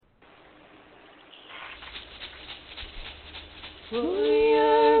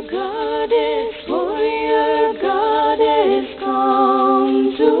Warrior goddess,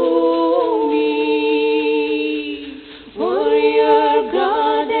 come to me. Warrior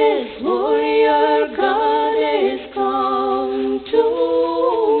goddess, come to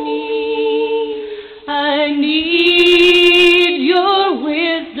me. I need your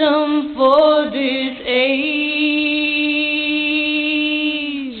wisdom for this age.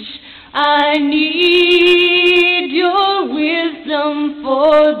 I need your wisdom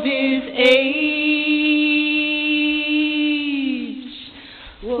for this age.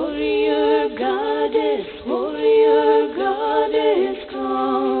 Warrior goddess,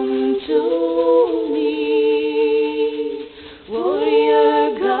 come to me.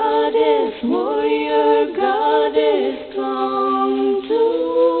 Warrior goddess, come to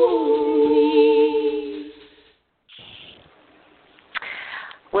me.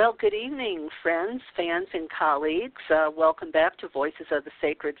 Well, good evening, friends, fans, and colleagues. Welcome back to Voices of the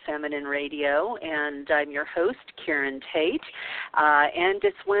Sacred Feminine Radio, and I'm your host, Karen Tate, and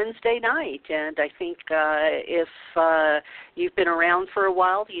it's Wednesday night, and I think if you've been around for a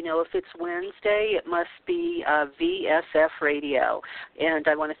while, you know if it's Wednesday, it must be VSF Radio, and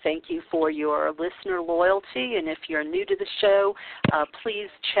I want to thank you for your listener loyalty, and if you're new to the show, please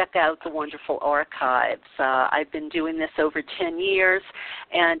check out the wonderful archives. I've been doing this over 10 years,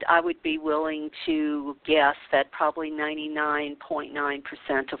 and I would be willing to guess that probably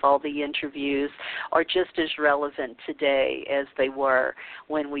 99.9% of all the interviews are just as relevant today as they were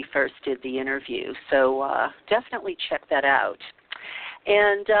when we first did the interview. So definitely check that out.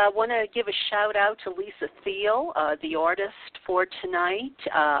 And I want to give a shout-out to Lisa Thiel, the artist for tonight,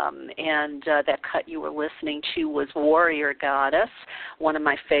 and that cut you were listening to was Warrior Goddess, one of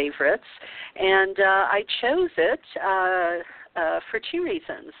my favorites. And I chose it for two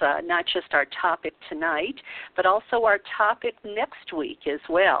reasons, not just our topic tonight, but also our topic next week as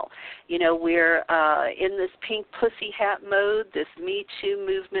well. You know, we're in this pink pussy hat mode, this Me Too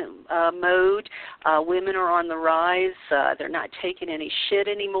movement mode. Women are on the rise. They're not taking any shit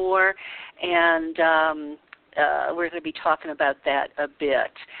anymore, and we're going to be talking about that a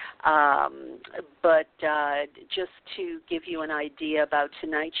bit. But just to give you an idea about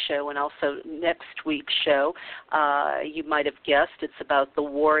tonight's show and also next week's show, you might have guessed it's about the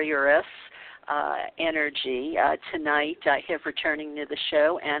warrioress energy. Tonight I have returning to the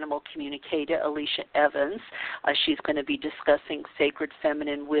show animal communicator Alecia Evans. She's going to be discussing sacred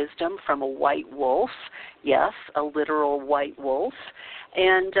feminine wisdom from a white wolf. Yes, a literal white wolf.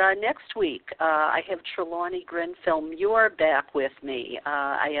 And next week, I have Trelawney Grenfell-Muir back with me.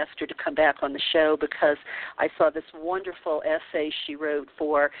 I asked her to come back on the show because I saw this wonderful essay she wrote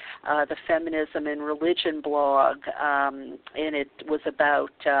for the Feminism and Religion blog, and it was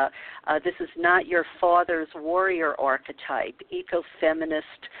about this is not your father's warrior archetype.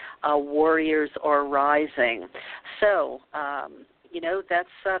 Eco-feminist warriors are rising. So, you know, that's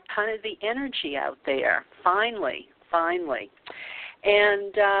kind of the energy out there, finally.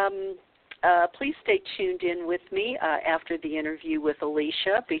 And please stay tuned in with me after the interview with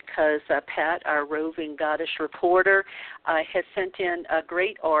Alecia because Pat, our roving goddess reporter, has sent in a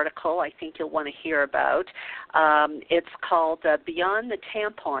great article I think you'll want to hear about. It's called Beyond the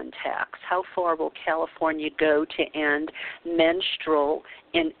Tampon Tax, How Far Will California Go to End Menstrual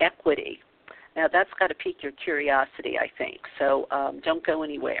Inequity? Now, that's got to pique your curiosity, I think, so don't go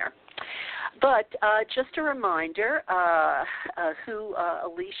anywhere. But just a reminder who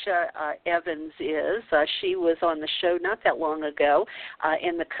Alecia Evans is. She was on the show not that long ago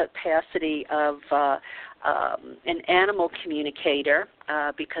in the capacity of an animal communicator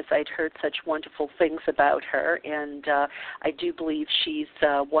because I'd heard such wonderful things about her, and I do believe she's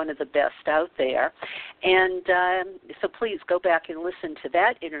one of the best out there. And so please go back and listen to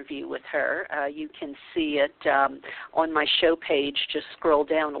that interview with her. You can see it on my show page. Just scroll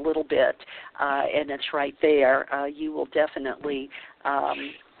down a little bit, and it's right there. You will definitely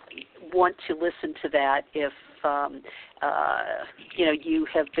want to listen to that if you know you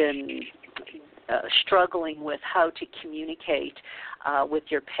have been struggling with how to communicate with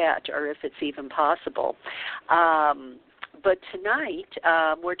your pet, or if it's even possible. But tonight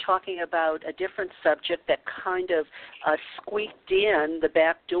we're talking about a different subject that kind of squeaked in the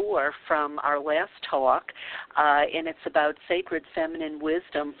back door from our last talk, and it's about sacred feminine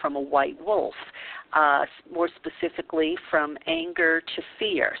wisdom from a white wolf, more specifically from anger to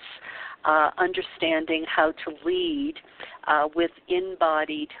fierce. Understanding how to lead with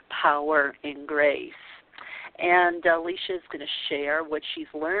embodied power and grace. And Alecia is going to share what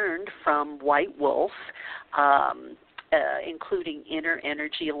she's learned from White Wolf including inner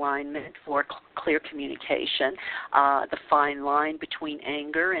energy alignment for clear communication, the fine line between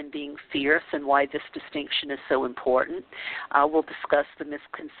anger and being fierce and why this distinction is so important. We'll discuss the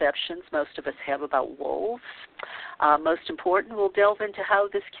misconceptions most of us have about wolves. Most important, we'll delve into how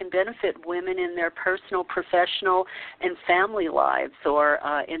this can benefit women in their personal, professional, and family lives, or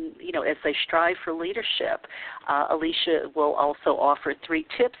as they strive for leadership. Alecia will also offer 3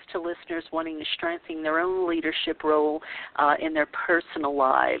 tips to listeners wanting to strengthen their own leadership role in their personal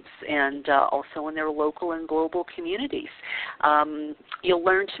lives and also in their local and global communities. You'll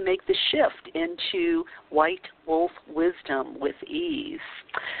learn to make the shift into white wolf wisdom with ease.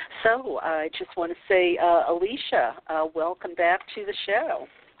 So I just want to say, Alecia, welcome back to the show.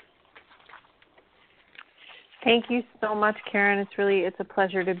 Thank you so much, Karen. It's a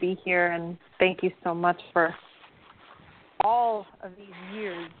pleasure to be here, and thank you so much for all of these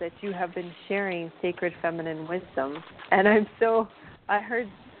years that you have been sharing sacred feminine wisdom. And I heard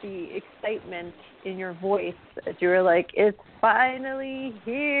the excitement in your voice that you were like, it's finally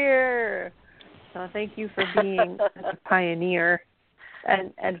here. So thank you for being a pioneer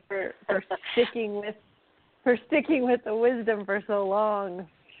and for sticking with the wisdom for so long.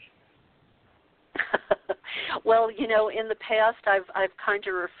 Well, in the past, I've kind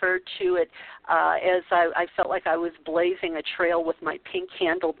of referred to it as I felt like I was blazing a trail with my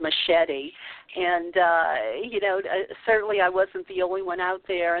pink-handled machete, and certainly I wasn't the only one out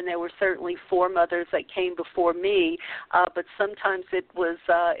there, and there were certainly 4 mothers that came before me. But sometimes it was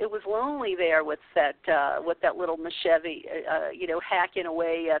lonely there with that little machete, hacking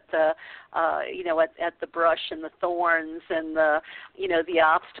away at the at the brush and the thorns and the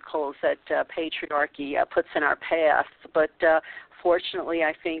obstacles that patriarchy puts in our paths. But fortunately,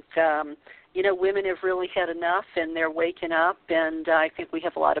 I think women have really had enough, and they're waking up, and I think we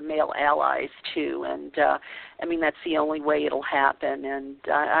have a lot of male allies too. And that's the only way it'll happen, and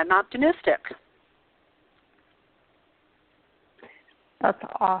I'm optimistic. That's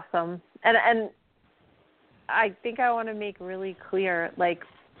awesome. And I think I want to make really clear, like,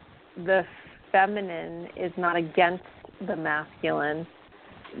 the feminine is not against the masculine.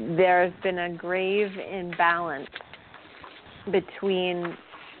 There's been a grave imbalance between,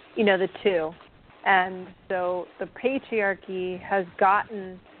 the two. And so the patriarchy has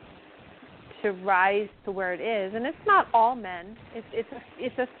gotten to rise to where it is. And it's not all men.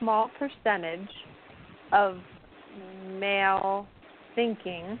 It's a small percentage of male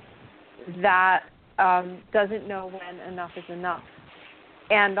thinking that doesn't know when enough is enough.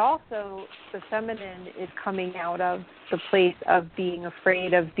 And also, the feminine is coming out of the place of being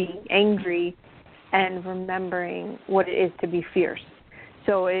afraid, of being angry, and remembering what it is to be fierce.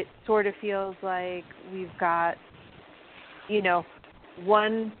 So it sort of feels like we've got,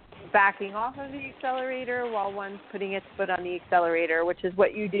 one backing off of the accelerator while one's putting its foot on the accelerator, which is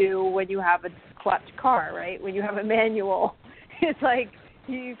what you do when you have a clutch car, right? When you have a manual, it's like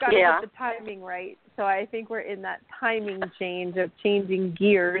you've got to get the timing right. So I think we're in that timing change of changing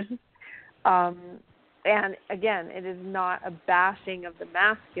gears. And again, it is not a bashing of the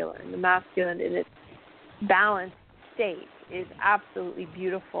masculine. The masculine in its balanced state is absolutely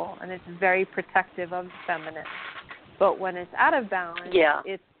beautiful, and it's very protective of the feminine. But when it's out of balance,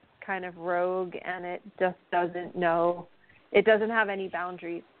 it's kind of rogue, and it just doesn't know. It doesn't have any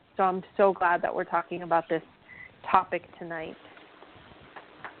boundaries. So I'm so glad that we're talking about this topic tonight.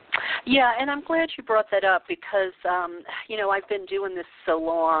 Yeah, and I'm glad you brought that up because, I've been doing this so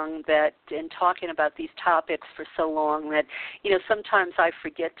long and talking about these topics for so long that, sometimes I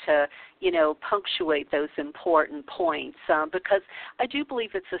forget to, punctuate those important points because I do believe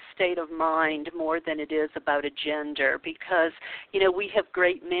it's a state of mind more than it is about a gender because, we have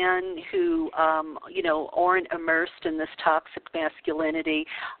great men who, aren't immersed in this toxic masculinity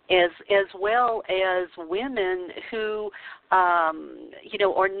as well as women who,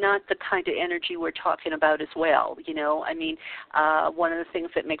 are not the kind of energy we're talking about as well. One of the things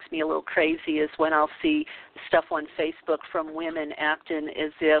that makes me a little crazy is when I'll see stuff on Facebook from women acting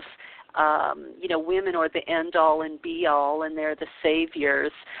as if, women are the end-all and be-all, and they're the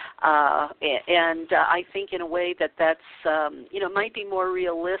saviors. And I think in a way that's, might be more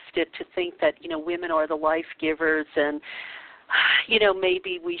realistic to think that, women are the life givers and,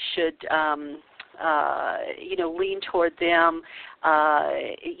 maybe we should, lean toward them,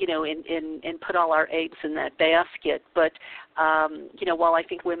 and put all our eggs in that basket. But while I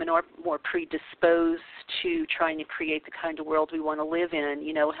think women are more predisposed to trying to create the kind of world we want to live in,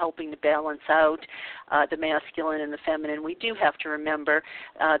 helping to balance out the masculine and the feminine, we do have to remember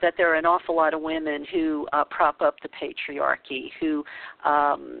that there are an awful lot of women who prop up the patriarchy, who,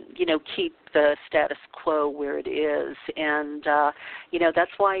 keep the status quo where it is. And,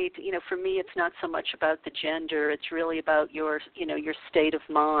 that's why, for me, it's not so much about the gender. It's really about your state of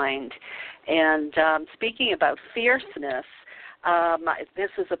mind. And speaking about fierceness, this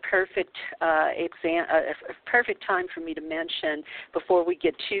is a perfect perfect time for me to mention, before we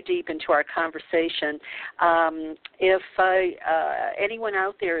get too deep into our conversation, if anyone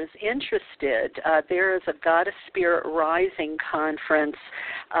out there is interested, there is a Goddess Spirit Rising conference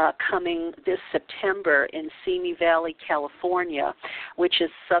coming this September in Simi Valley, California, which is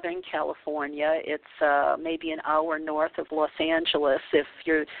Southern California. It's maybe an hour north of Los Angeles, if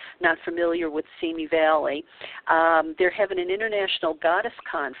you're not familiar with Simi Valley. They're having an international goddess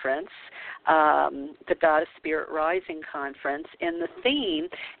conference, the Goddess Spirit Rising Conference, and the theme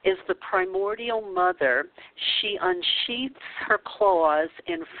is the primordial mother. She unsheaths her claws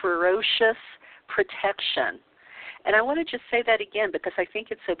in ferocious protection. And I want to just say that again because I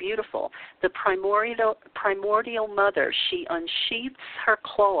think it's so beautiful. The primordial mother, she unsheaths her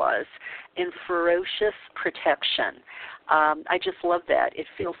claws in ferocious protection. I just love that. It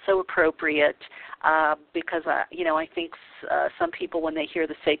feels so appropriate because, I think some people, when they hear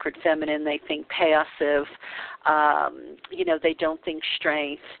the sacred feminine, they think passive. They don't think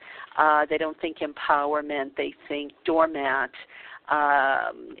strength. They don't think empowerment. They think doormat.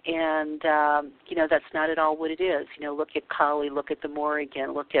 That's not at all what it is. Look at Kali, look at the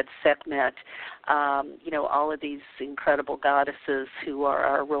Morrigan, look at Sekhmet, all of these incredible goddesses who are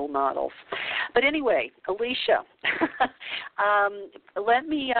our role models. But anyway, Alecia, let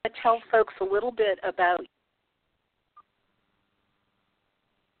me tell folks a little bit about.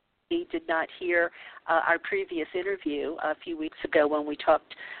 We did not hear our previous interview a few weeks ago when we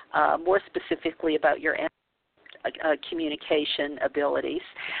talked more specifically about your communication abilities.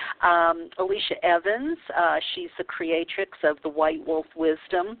 Alecia Evans, she's the creatrix of the White Wolf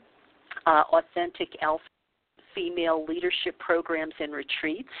Wisdom, Authentic Alpha Female Leadership Programs and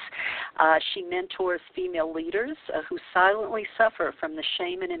Retreats. She mentors female leaders who silently suffer from the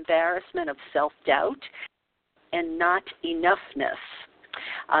shame and embarrassment of self-doubt and not enoughness.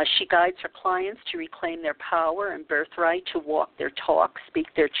 She guides her clients to reclaim their power and birthright to walk their talk, speak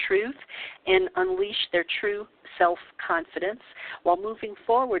their truth, and unleash their true self-confidence while moving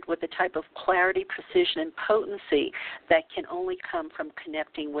forward with a type of clarity, precision, and potency that can only come from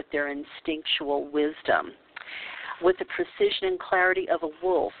connecting with their instinctual wisdom. With the precision and clarity of a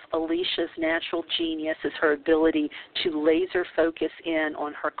wolf, Alecia's natural genius is her ability to laser focus in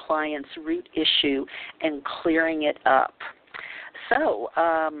on her client's root issue and clearing it up. So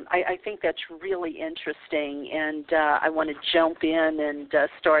I think that's really interesting, and I want to jump in and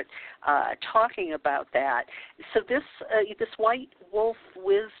start talking about that. So this White Wolf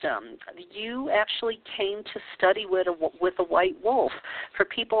Wisdom, you actually came to study with a white wolf. For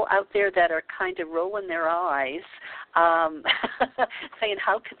people out there that are kind of rolling their eyes, saying,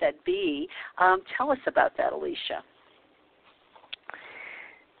 how could that be? Tell us about that, Alecia.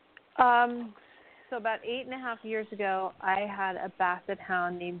 So about 8.5 years ago, I had a basset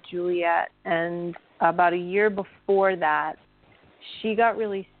hound named Juliet, and about a year before that, she got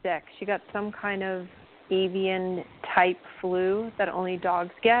really sick. She got some kind of avian-type flu that only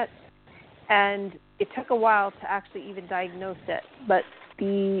dogs get, and it took a while to actually even diagnose it. But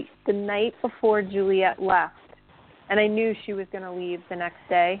the night before Juliet left, and I knew she was going to leave the next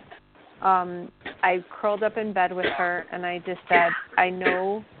day, I curled up in bed with her, and I just said, I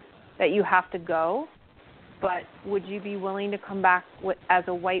know that you have to go, but would you be willing to come back as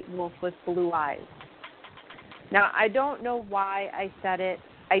a white wolf with blue eyes? Now, I don't know why I said it.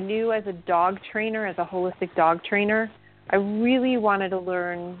 I knew as a dog trainer, as a holistic dog trainer, I really wanted to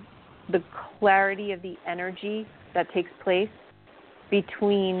learn the clarity of the energy that takes place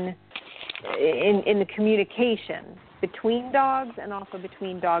between, in the communication between dogs and also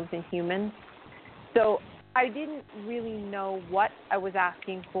between dogs and humans. So I didn't really know what I was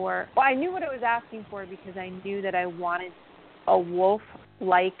asking for. Well, I knew what I was asking for because I knew that I wanted a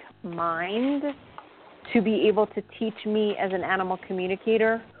wolf-like mind to be able to teach me as an animal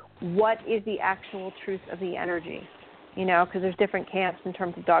communicator what is the actual truth of the energy, because there's different camps in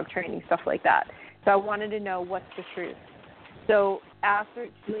terms of dog training, stuff like that. So I wanted to know what's the truth. So after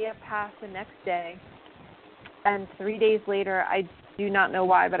Juliet passed the next day, and 3 days later, I do not know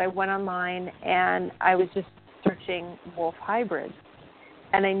why, but I went online and I was just searching wolf hybrids.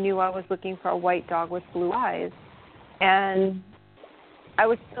 And I knew I was looking for a white dog with blue eyes. And I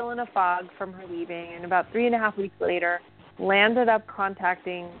was still in a fog from her leaving, and about 3.5 weeks later,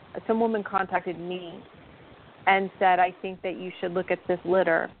 some woman contacted me and said, I think that you should look at this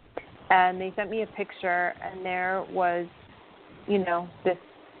litter. And they sent me a picture, and there was, this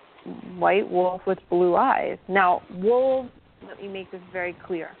white wolf with blue eyes. Now, wolves, let me make this very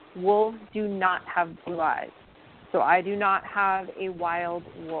clear, wolves do not have blue eyes. So I do not have a wild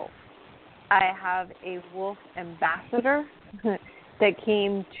wolf. I have a wolf ambassador that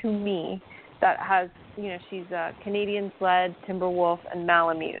came to me that has, she's a Canadian sled, timber wolf, and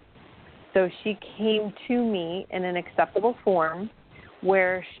Malamute. So she came to me in an acceptable form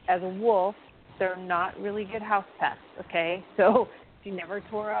where, as a wolf, they're not really good house pets, okay? So she never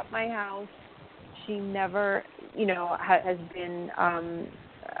tore up my house. She never, has been,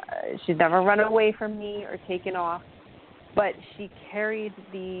 she's never run away from me or taken off. But she carried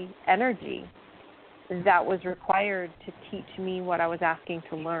the energy that was required to teach me what I was asking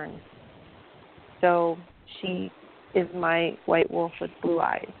to learn. So she is my white wolf with blue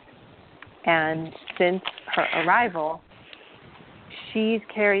eyes. And since her arrival, she's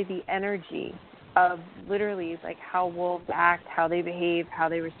carried the energy of literally like how wolves act, how they behave, how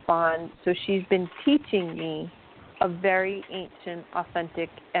they respond. So she's been teaching me a very ancient, authentic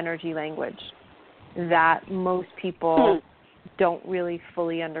energy language that most people don't really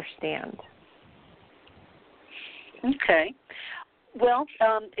fully understand. Okay. Well,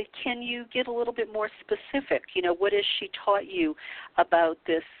 can you get a little bit more specific? What has she taught you about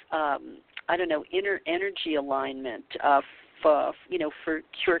this, inner energy alignment for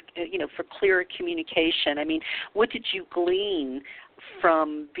clearer communication? I mean, what did you glean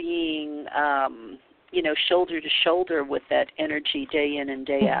from being, shoulder to shoulder with that energy day in and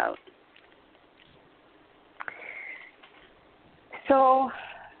day out? So,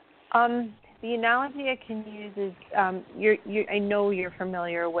 the analogy I can use is, I know you're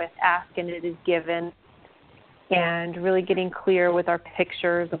familiar with ask and it is given, and really getting clear with our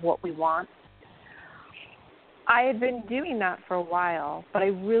pictures of what we want. I had been doing that for a while, but I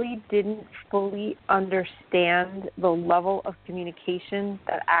really didn't fully understand the level of communication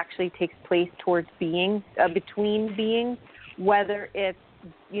that actually takes place towards beings, between beings, whether it's,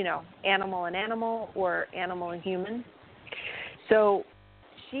 animal and animal or animal and human. So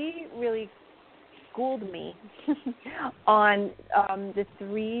she really schooled me on the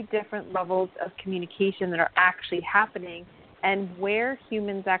 3 different levels of communication that are actually happening and where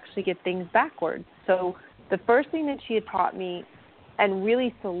humans actually get things backwards. So the first thing that she had taught me and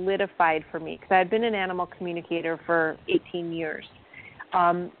really solidified for me, because I had been an animal communicator for 18 years,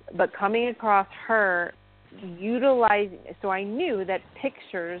 but coming across her utilizing, so I knew that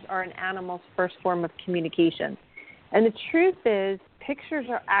pictures are an animal's first form of communication. And the truth is, pictures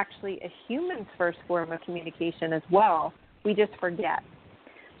are actually a human's first form of communication as well. We just forget.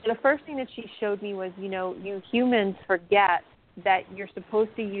 So the first thing that she showed me was, you humans forget that you're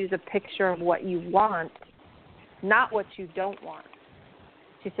supposed to use a picture of what you want, not what you don't want.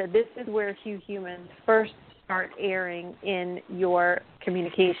 She said, this is where you humans first start erring in your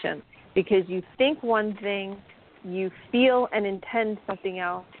communication, because you think one thing, you feel and intend something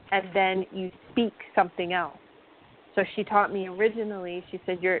else, and then you speak something else. So she taught me originally, she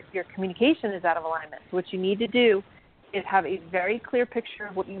said, your communication is out of alignment. So what you need to do is have a very clear picture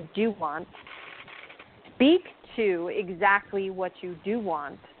of what you do want, speak to exactly what you do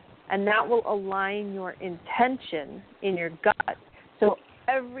want, and that will align your intention in your gut. So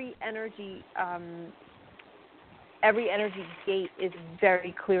every energy gate is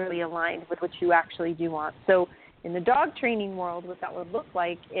very clearly aligned with what you actually do want. So in the dog training world, what that would look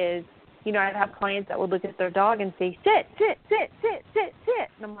like is, I'd have clients that would look at their dog and say, sit, sit, sit, sit, sit, sit.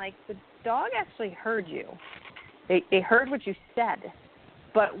 And I'm like, the dog actually heard you. They heard what you said.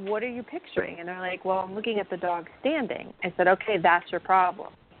 But what are you picturing? And they're like, well, I'm looking at the dog standing. I said, okay, that's your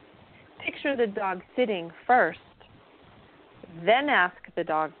problem. Picture the dog sitting first, then ask the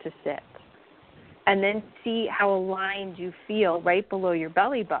dog to sit. And then see how aligned you feel right below your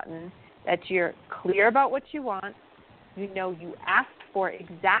belly button, that you're clear about what you want. You asked for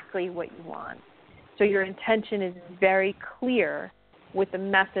exactly what you want. So your intention is very clear with the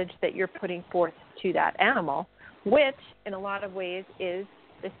message that you're putting forth to that animal, which in a lot of ways is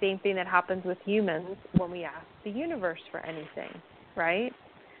the same thing that happens with humans when we ask the universe for anything, right?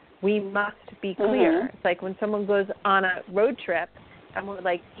 We must be clear. Mm-hmm. It's like when someone goes on a road trip and we're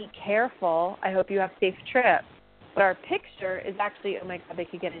like, be careful, I hope you have a safe trip. But our picture is actually, oh my God, they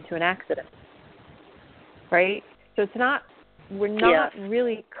could get into an accident, right? So we're not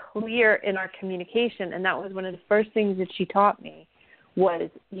really clear in our communication, and that was one of the first things that she taught me was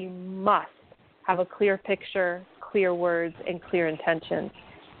you must have a clear picture, clear words and clear intentions.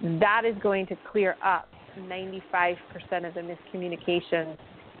 That is going to clear up 95% of the miscommunications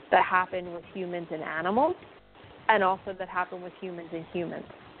that happen with humans and animals, and also that happen with humans and humans.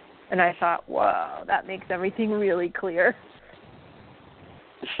 And I thought, whoa, that makes everything really clear.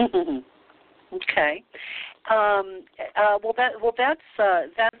 Okay.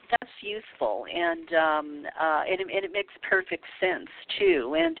 That's useful, and it makes perfect sense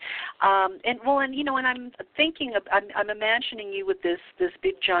too. And I'm thinking I'm imagining you with this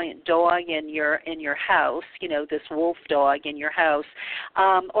big giant dog in your house. This wolf dog in your house.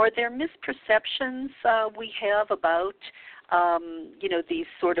 Are there misperceptions we have about these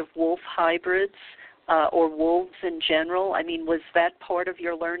sort of wolf hybrids or wolves in general? I mean, was that part of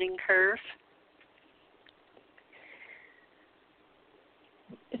your learning curve?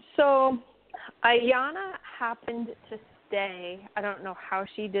 So Ayana happened to stay, I don't know how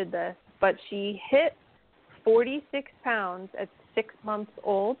she did this, but she hit 46 pounds at 6 months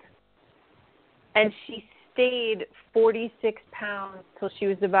old, and she stayed 46 pounds till she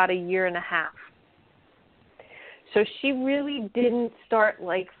was about a year and a half. So she really didn't start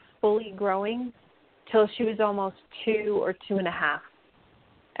fully growing till she was almost 2 or 2.5.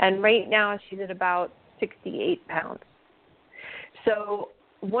 And right now she's at about 68 pounds. So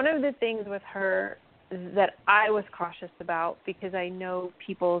one of the things with her that I was cautious about, because I know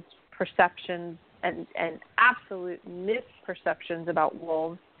people's perceptions and absolute misperceptions about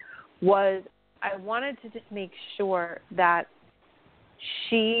wolves, was I wanted to just make sure that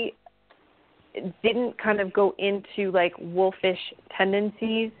she didn't kind of go into wolfish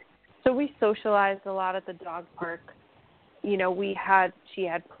tendencies. So we socialized a lot at the dog park. She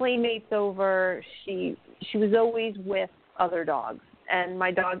had playmates over. She was always with other dogs. And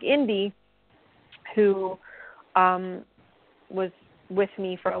my dog, Indy, who was with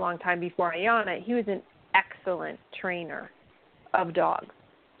me for a long time before Ayana, he was an excellent trainer of dogs.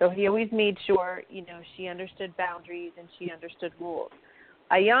 So he always made sure, she understood boundaries and she understood rules.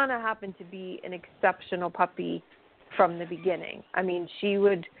 Ayana happened to be an exceptional puppy from the beginning. I mean,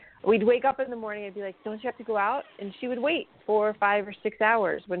 we'd wake up in the morning and be like, don't you have to go out? And she would wait 4 or 5 or 6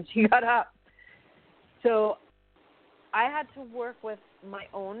 hours when she got up. So I had to work with my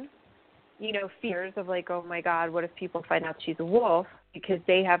own, fears of oh my God, what if people find out she's a wolf, because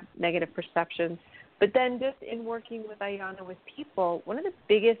they have negative perceptions. But then just in working with Ayana with people, one of the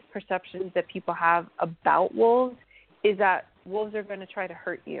biggest perceptions that people have about wolves is that wolves are going to try to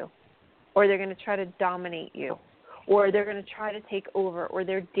hurt you, or they're going to try to dominate you, or they're going to try to take over, or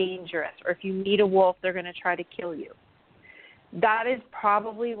they're dangerous, or if you meet a wolf, they're going to try to kill you. That is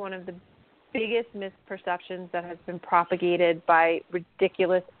probably one of the biggest misperceptions that has been propagated by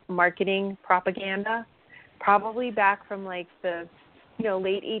ridiculous marketing propaganda, probably back from the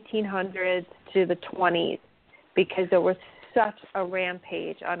late 1800s to the 20s, because there was such a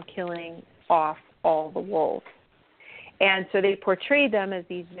rampage on killing off all the wolves. And so they portrayed them as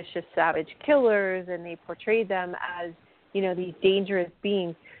these vicious, savage killers, and they portrayed them as, these dangerous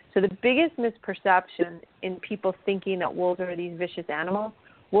beings. So the biggest misperception in people thinking that wolves are these vicious animals,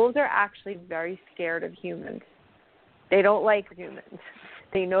 wolves are actually very scared of humans. They don't like humans.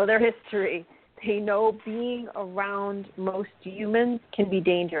 They know their history. They know being around most humans can be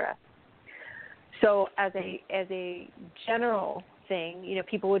dangerous. So as a general thing,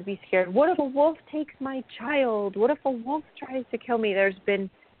 people would be scared. What if a wolf takes my child? What if a wolf tries to kill me? There's been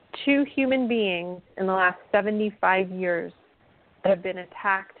 2 human beings in the last 75 years that have been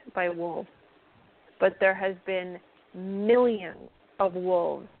attacked by wolves. But there has been millions of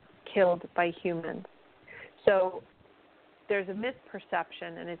wolves killed by humans. So there's a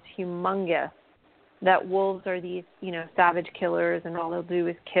misperception, and it's humongous, that wolves are these, savage killers, and all they'll do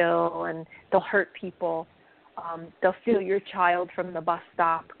is kill, and they'll hurt people. They'll steal your child from the bus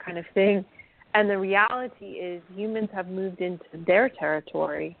stop kind of thing. And the reality is humans have moved into their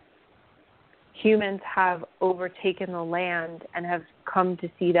territory. Humans have overtaken the land and have come to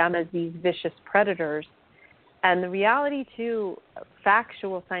see them as these vicious predators. And the reality, too,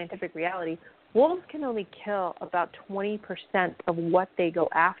 factual scientific reality, wolves can only kill about 20% of what they go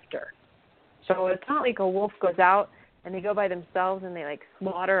after. So it's not like a wolf goes out and they go by themselves and they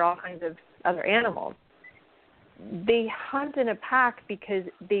slaughter all kinds of other animals. They hunt in a pack because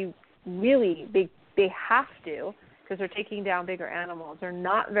they have to, because they're taking down bigger animals. They're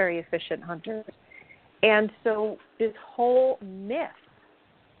not very efficient hunters. And so this whole myth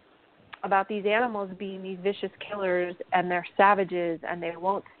about these animals being these vicious killers, and they're savages, and they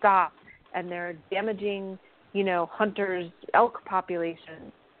won't stop, and they're damaging, hunters' elk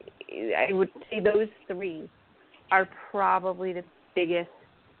populations, I would say those 3 are probably the biggest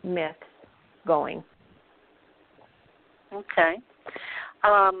myths going. Okay.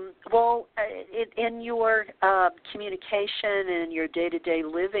 Well, in your communication and your day-to-day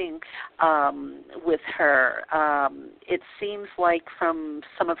living with her, it seems like from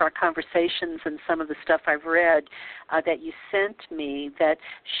some of our conversations and some of the stuff I've read that you sent me, that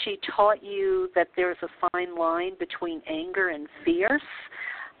she taught you that there's a fine line between anger and fierce.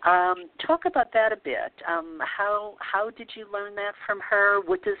 Talk about that a bit. How did you learn that from her?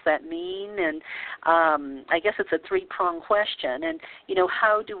 What does that mean? And I guess it's a three-pronged question. And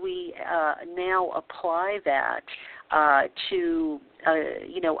how do we now apply that to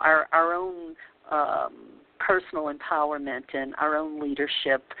our own personal empowerment and our own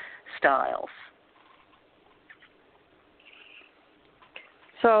leadership styles?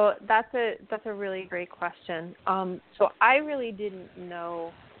 So that's a really great question. So I really didn't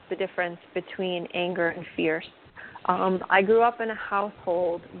know the difference between anger and fierce. I grew up in a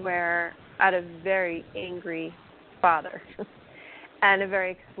household where I had a very angry father and a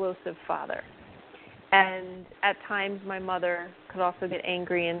very explosive father. And at times my mother could also get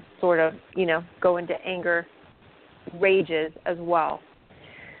angry and sort of, go into anger rages as well.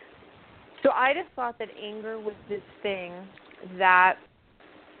 So I just thought that anger was this thing that,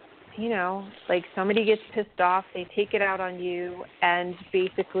 like somebody gets pissed off, they take it out on you, and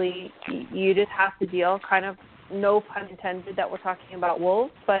basically you just have to deal, kind of, no pun intended that we're talking about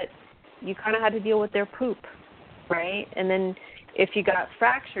wolves, but you kind of had to deal with their poop, right? And then if you got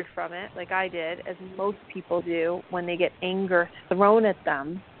fractured from it, like I did, as most people do when they get anger thrown at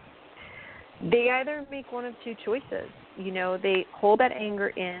them, they either make one of two choices. They hold that anger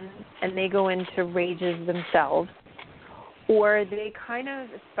in and they go into rages themselves, or they kind of,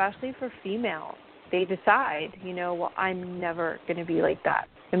 especially for females, they decide, well, I'm never going to be like that.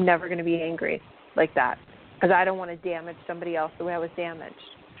 I'm never going to be angry like that because I don't want to damage somebody else the way I was damaged.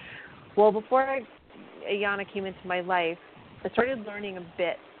 Well, before Ayana came into my life, I started learning a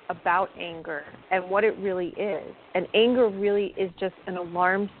bit about anger and what it really is. And anger really is just an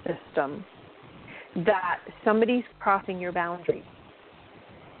alarm system that somebody's crossing your boundaries.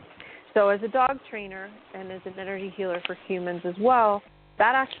 So as a dog trainer and as an energy healer for humans as well,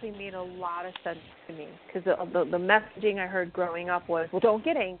 that actually made a lot of sense to me, because the messaging I heard growing up was, well, don't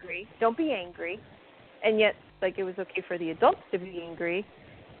get angry, don't be angry. And yet, like, it was okay for the adults to be angry.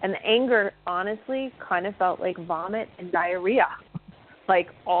 And the anger, honestly, kind of felt like vomit and diarrhea, like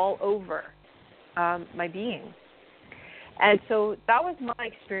all over my being. And so that was my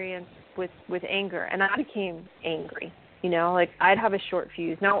experience with anger, and I became angry. Like I'd have a short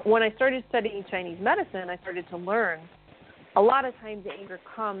fuse. Now, when I started studying Chinese medicine, I started to learn a lot of times anger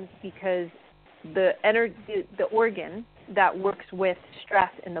comes because the organ that works with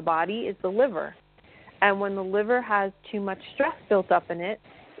stress in the body is the liver. And when the liver has too much stress built up in it,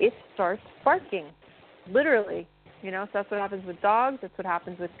 it starts barking, literally. So that's what happens with dogs. That's what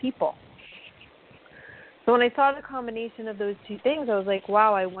happens with people. So when I saw the combination of those two things, I was like,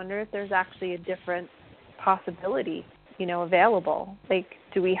 wow, I wonder if there's actually a different possibility, available. Like,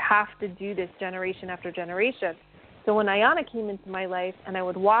 do we have to do this generation after generation? So when Ayana came into my life and I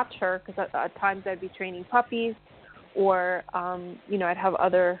would watch her, because at times I'd be training puppies or, I'd have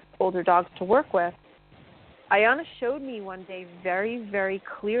other older dogs to work with, Ayana showed me one day very, very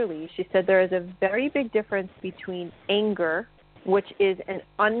clearly. She said there is a very big difference between anger, which is an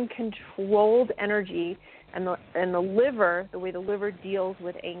uncontrolled energy, and the liver, the way the liver deals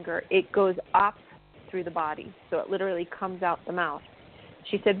with anger, it goes up through the body. So it literally comes out the mouth.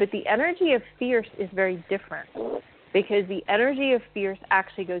 She said, but the energy of fierce is very different, because the energy of fierce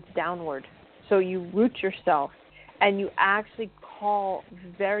actually goes downward. So you root yourself and you actually call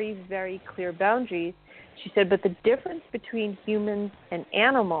very, very clear boundaries. She said, but the difference between humans and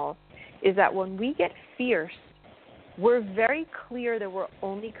animals is that when we get fierce, we're very clear that we're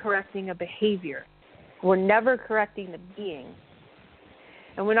only correcting a behavior. We're never correcting the being.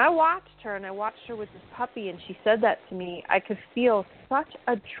 And when I watched her, and I watched her with this puppy, and she said that to me, I could feel such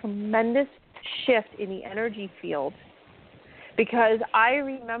a tremendous shift in the energy field, because I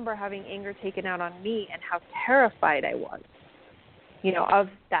remember having anger taken out on me and how terrified I was, of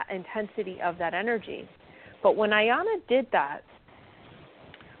that intensity of that energy. But when Ayana did that,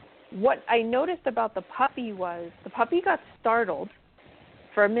 what I noticed about the puppy was the puppy got startled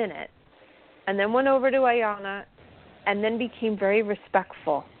for a minute and then went over to Ayana and then became very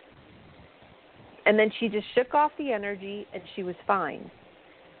respectful. And then she just shook off the energy and she was fine.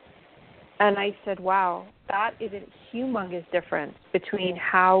 And I said, wow, that is a humongous difference between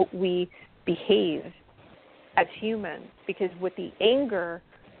how we behave as humans. Because with the anger,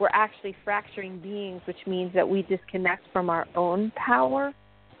 we're actually fracturing beings, which means that we disconnect from our own power,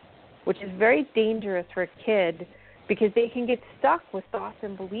 which is very dangerous for a kid, because they can get stuck with thoughts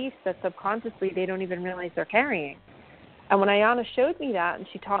and beliefs that subconsciously they don't even realize they're carrying. And when Ayana showed me that and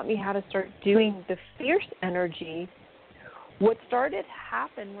she taught me how to start doing the fierce energy, what started to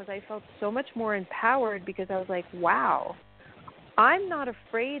happen was I felt so much more empowered because I was like, wow, I'm not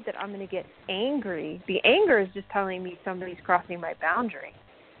afraid that I'm going to get angry. The anger is just telling me somebody's crossing my boundary.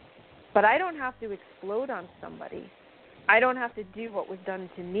 But I don't have to explode on somebody. I don't have to do what was done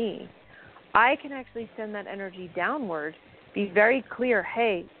to me. I can actually send that energy downward, be very clear,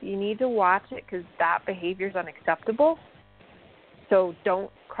 hey, you need to watch it because that behavior is unacceptable. So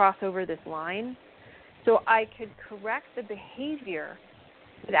don't cross over this line. So I could correct the behavior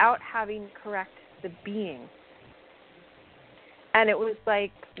without having to correct the being. And it was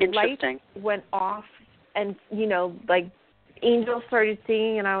like light went off and, like angels started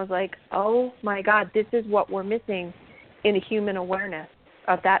singing, and I was like, oh, my God, this is what we're missing in a human awareness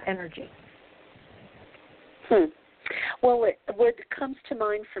of that energy. Well, what comes to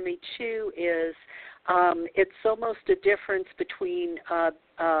mind for me, too, is it's almost a difference between a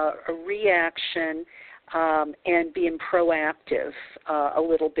reaction and being proactive a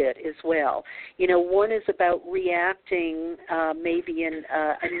little bit as well. One is about reacting maybe in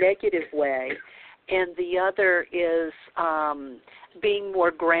a negative way, and the other is being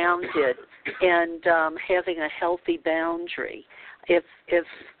more grounded and having a healthy boundary. If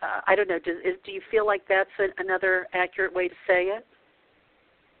I don't know, do you feel like that's another accurate way to say it?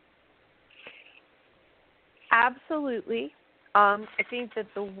 Absolutely. I think that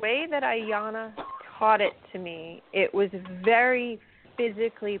the way that Ayana taught it to me, it was very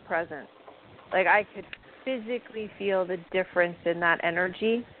physically present. Like I could physically feel the difference in that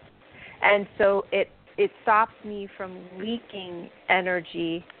energy. And so it stopped me from leaking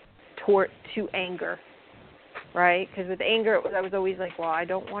energy to anger, right? Because with anger, I was always like, well, I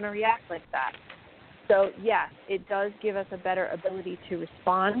don't want to react like that. So, yes, it does give us a better ability to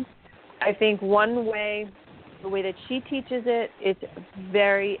respond. I think one way, the way that she teaches it, it's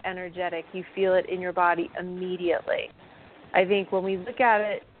very energetic. You feel it in your body immediately. I think when we look at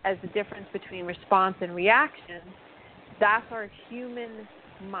it as the difference between response and reaction, that's our human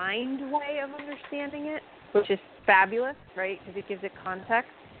mind way of understanding it, which is fabulous, right, because it gives it context.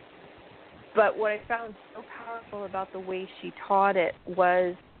 But what I found so powerful about the way she taught it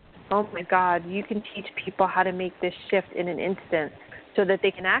was, oh, my God, you can teach people how to make this shift in an instant so that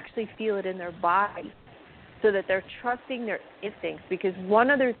they can actually feel it in their body, so that they're trusting their instincts. Because one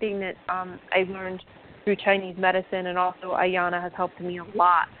other thing that I learned through Chinese medicine, and also Ayana has helped me a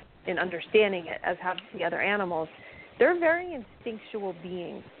lot in understanding it, as have the other animals, they're very instinctual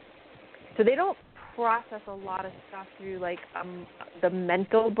beings. So they don't process a lot of stuff through, like, the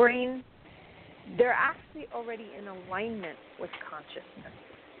mental brain. They're actually already in alignment with consciousness.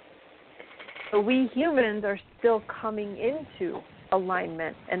 So we humans are still coming into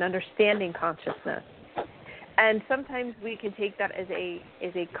alignment and understanding consciousness. And sometimes we can take that as a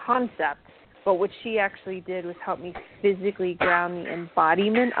concept, but what she actually did was help me physically ground the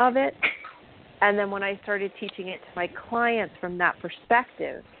embodiment of it. And then when I started teaching it to my clients from that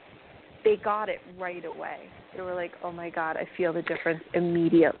perspective, they got it right away. They were like, oh, my God, I feel the difference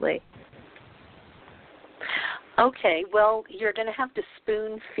immediately. Okay, well, you're going to have to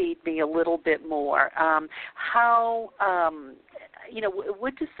spoon feed me a little bit more.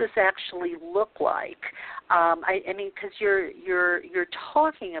 What does this actually look like? I mean, because you're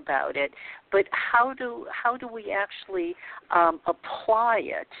talking about it, but how do we actually apply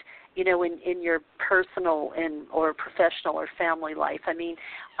it? In your personal or professional or family life. I mean,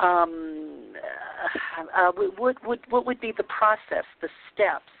 what would be the process, the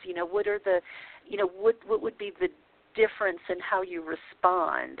steps? What are the what would be the difference in how you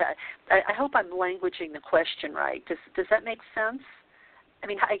respond? I hope I'm languaging the question right. Does that make sense? I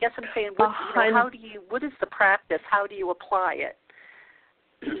mean, I guess I'm saying, what is the practice? How do you apply it?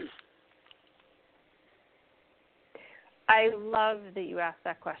 I love that you asked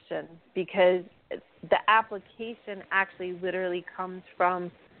that question, because the application actually literally comes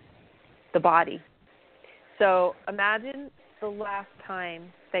from the body. So imagine the last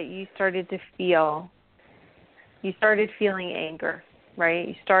time that you started feeling anger, right?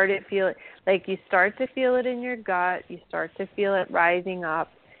 You start to feel it in your gut. You start to feel it rising up.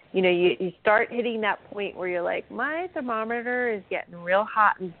 You start hitting that point where you're like, my thermometer is getting real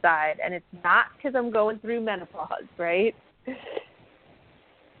hot inside, and it's not because I'm going through menopause, right?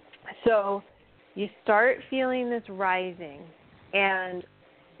 So you start feeling this rising, and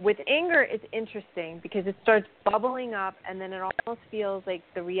with anger, it's interesting because it starts bubbling up, and then it almost feels like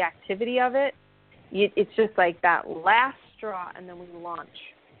the reactivity of it, it's just like that last straw, and then we launch.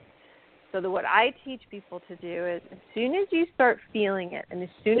 what I teach people to do is as soon as you start feeling it and as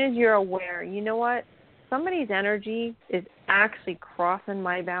soon as you're aware, you know what, somebody's energy is actually crossing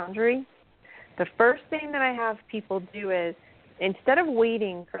my boundary, the first thing that I have people do is instead of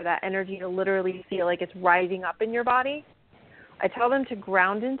waiting for that energy to literally feel like it's rising up in your body, I tell them to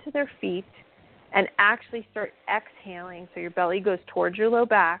ground into their feet and actually start exhaling so your belly goes towards your low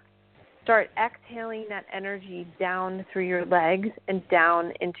back. Start exhaling that energy down through your legs and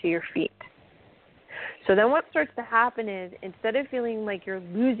down into your feet. So then what starts to happen is instead of feeling like you're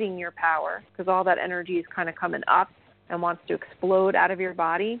losing your power because all that energy is kind of coming up and wants to explode out of your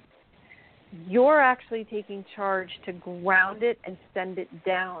body, you're actually taking charge to ground it and send it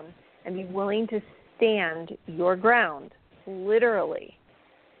down and be willing to stand your ground, literally.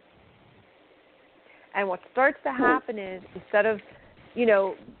 And what starts to happen is instead of,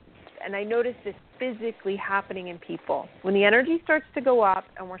 and I notice this physically happening in people, when the energy starts to go up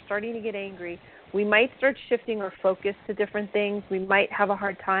and we're starting to get angry, we might start shifting our focus to different things. We might have a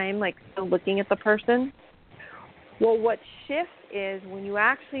hard time, still looking at the person. Well, what shifts is when you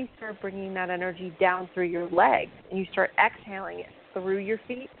actually start bringing that energy down through your legs and you start exhaling it through your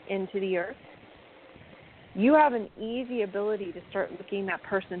feet into the earth, you have an easy ability to start looking that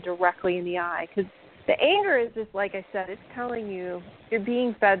person directly in the eye. Because the anger is just, like I said, it's telling you you're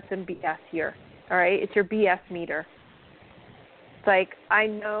being fed some BS here, all right? It's your BS meter. It's like, I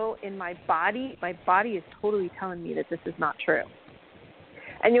know in my body is totally telling me that this is not true.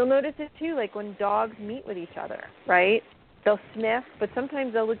 And you'll notice it too, when dogs meet with each other, right? They'll sniff, but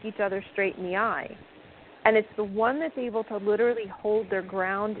sometimes they'll look each other straight in the eye. And it's the one that's able to literally hold their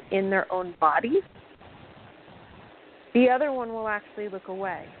ground in their own body. The other one will actually look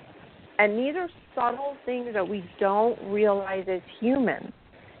away. And these are subtle things that we don't realize as humans,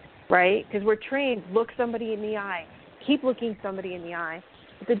 right? Because we're trained, look somebody in the eye, keep looking somebody in the eye.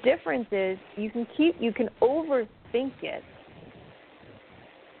 But the difference is you can overthink it.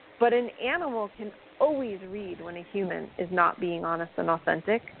 But an animal can always read when a human is not being honest and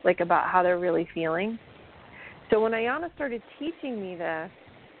authentic, about how they're really feeling. So when Ayana started teaching me this,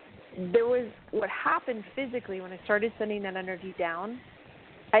 there was what happened physically when I started sending that energy down.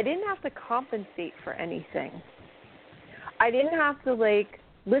 I didn't have to compensate for anything. I didn't have to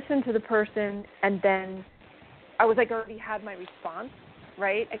listen to the person and then I was already had my response,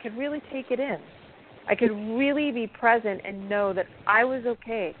 right? I could really take it in. I could really be present and know that I was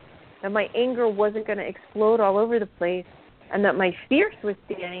okay, that my anger wasn't going to explode all over the place, and that my fierce was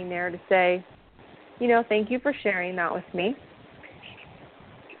standing there to say, thank you for sharing that with me.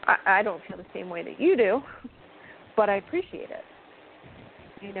 I don't feel the same way that you do, but I appreciate it.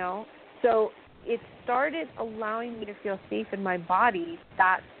 So it started allowing me to feel safe in my body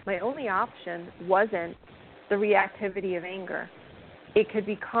that my only option wasn't the reactivity of anger. It could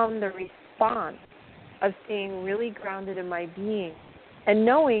become the response of staying really grounded in my being and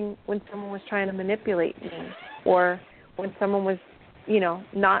knowing when someone was trying to manipulate me or when someone was,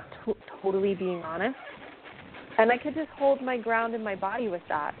 not totally being honest. And I could just hold my ground in my body with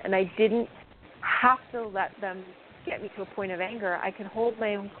that. And I didn't have to let them get me to a point of anger. I could hold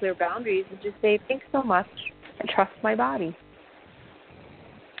my own clear boundaries and just say, thanks so much, and trust my body.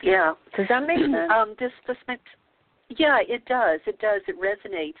 Yeah. Does that make sense? This makes, yeah, it does. It does. It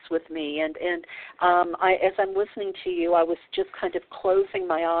resonates with me. And as I'm listening to you, I was just kind of closing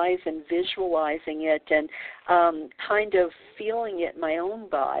my eyes and visualizing it and kind of feeling it in my own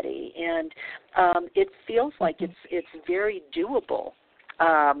body. And it feels like it's very doable.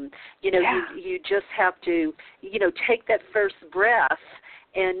 You just have to, take that first breath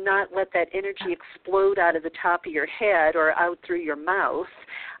and not let that energy explode out of the top of your head or out through your mouth.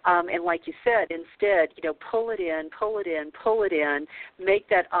 And like you said, instead, pull it in, pull it in, pull it in, make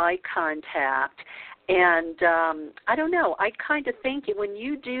that eye contact. And I don't know, I kind of think when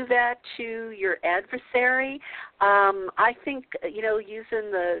you do that to your adversary, I think,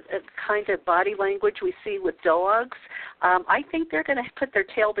 using the kind of body language we see with dogs, I think they're going to put their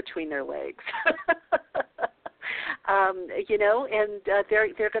tail between their legs. And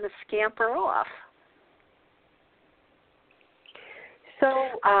they're going to scamper off. So,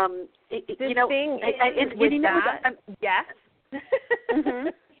 yes. Yes. Mm-hmm.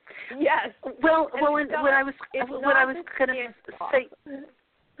 Yes. Well, what I was going to say.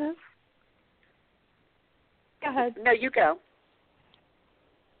 Go ahead. No, you go.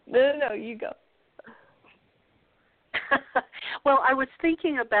 No, you go. Well, I was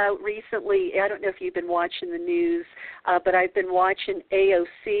thinking about recently, I don't know if you've been watching the news, but I've been watching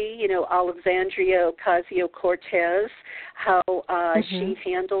AOC, Alexandria Ocasio-Cortez, how she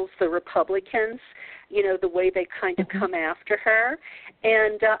handles the Republicans, the way they kind of come after her.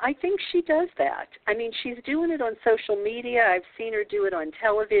 And I think she does that. I mean, she's doing it on social media. I've seen her do it on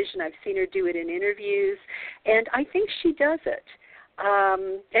television. I've seen her do it in interviews. And I think she does it.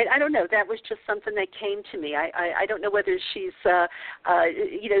 And I don't know. That was just something that came to me. I don't know whether she's,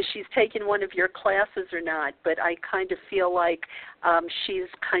 she's taken one of your classes or not, but I kind of feel like she's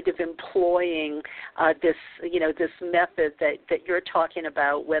kind of employing this method that you're talking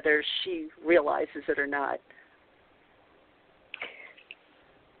about, whether she realizes it or not.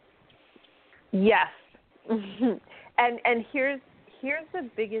 Yes. and here's the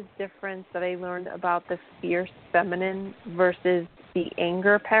biggest difference that I learned about the fierce feminine versus the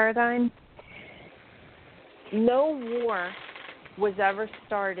anger paradigm. No war was ever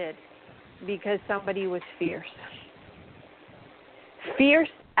started because somebody was fierce. Fierce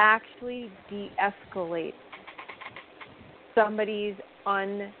actually de-escalates somebody's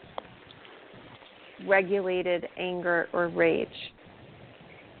unregulated anger or rage.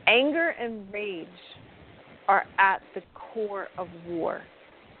 Anger and rage are at the core of war.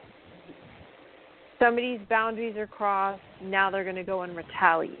 Somebody's boundaries are crossed, now they're going to go and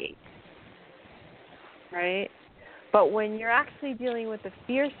retaliate, right? But when you're actually dealing with the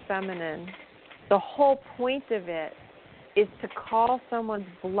fierce feminine, the whole point of it is to call someone's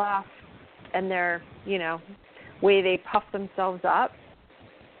bluff and their, way they puff themselves up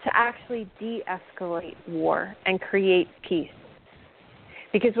to actually de-escalate war and create peace.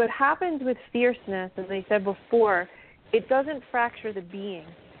 Because what happens with fierceness, as I said before, it doesn't fracture the being.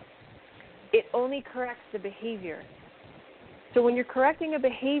 It only corrects the behavior. So when you're correcting a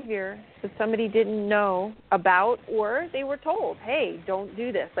behavior that somebody didn't know about, or they were told, hey, don't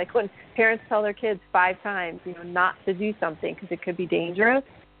do this. Like when parents tell their kids 5 times, not to do something because it could be dangerous,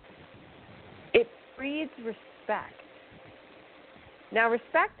 it breeds respect. Now,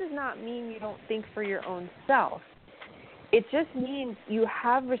 respect does not mean you don't think for your own self. It just means you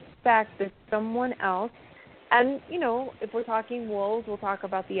have respect that someone else, and, if we're talking wolves, we'll talk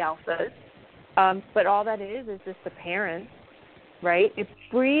about the alphas, but all that is just the parents, right? It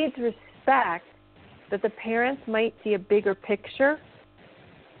breeds respect that the parents might see a bigger picture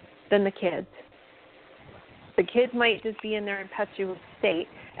than the kids. The kids might just be in their impetuous state.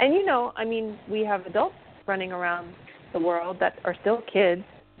 And, we have adults running around the world that are still kids.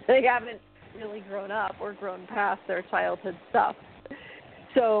 They haven't really grown up or grown past their childhood stuff.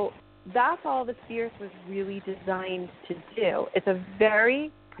 So that's all the fierce was really designed to do. It's a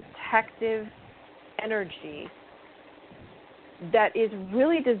very protective energy that is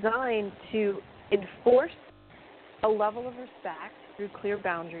really designed to enforce a level of respect through clear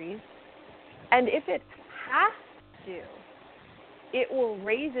boundaries. And if it has to, it will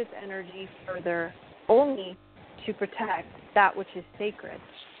raise its energy further only to protect that which is sacred.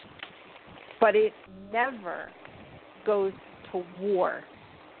 But it never goes to war.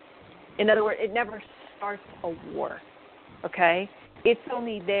 In other words, it never starts a war, okay? It's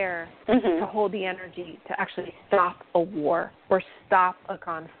only there to hold the energy to actually stop a war or stop a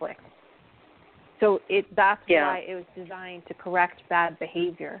conflict. So that's why it was designed to correct bad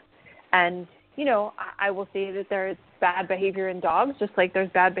behavior. And, I will say that there's bad behavior in dogs just like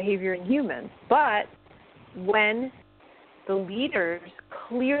there's bad behavior in humans. But when the leaders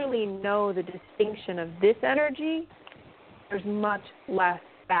clearly know the distinction of this energy, there's much less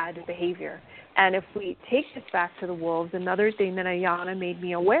bad behavior. And if we take this back to the wolves, another thing that Ayana made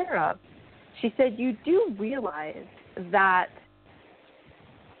me aware of, she said, you do realize that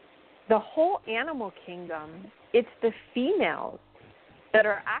the whole animal kingdom, it's the females that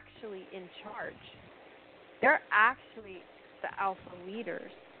are actually in charge. They're actually the alpha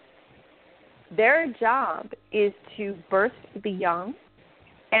leaders. Their job is to birth the young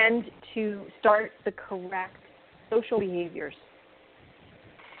and to start the correct social behaviors.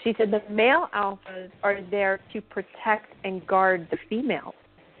 She said the male alphas are there to protect and guard the females.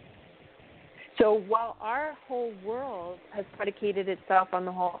 So while our whole world has predicated itself on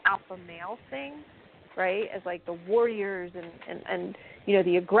the whole alpha male thing, right, as like the warriors and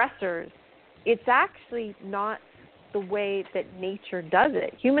the aggressors, it's actually not the way that nature does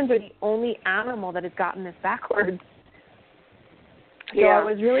it. Humans are the only animal that has gotten this backwards. So I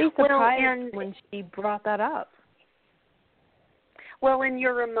was really surprised when she brought that up. Well, and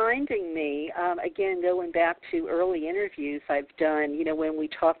you're reminding me, again, going back to early interviews I've done, when we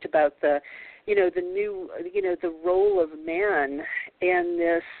talked about the role of men in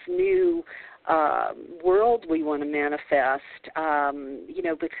this new world we want to manifest,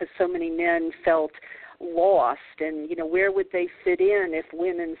 because so many men felt lost, and, where would they fit in if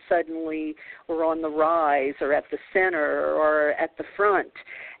women suddenly were on the rise or at the center or at the front?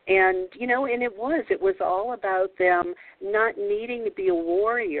 And, and it was all about them not needing to be a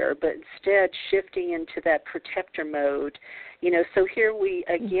warrior, but instead shifting into that protector mode. So here we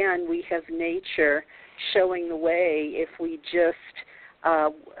have nature showing the way if we just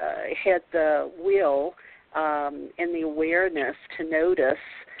had the will and the awareness to notice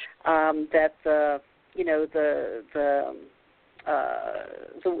that the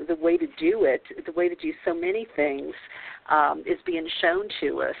way to do it, the way to do so many things is being shown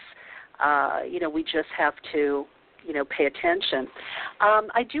to us. We just have to, pay attention.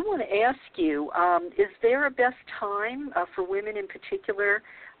 I do want to ask you, is there a best time for women in particular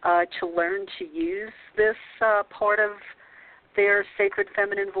to learn to use this part of their sacred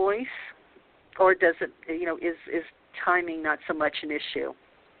feminine voice? Or does it, is timing not so much an issue?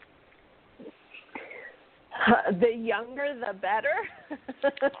 The younger, the better.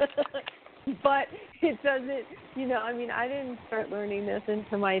 But it doesn't, I didn't start learning this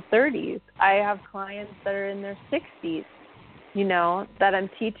into my 30s. I have clients that are in their 60s, that I'm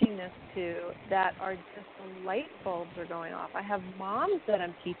teaching this to, that are just the light bulbs are going off. I have moms that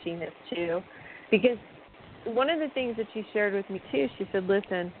I'm teaching this to, because one of the things that she shared with me, too, she said,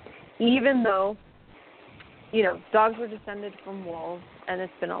 listen, even though, dogs were descended from wolves, and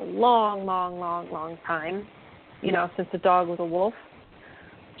it's been a long, long, long, long time, since a dog was a wolf.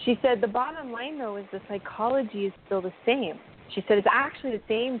 She said the bottom line, though, is the psychology is still the same. She said it's actually the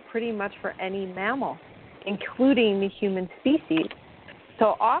same pretty much for any mammal, including the human species. So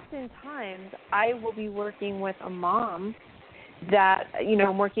oftentimes I will be working with a mom that,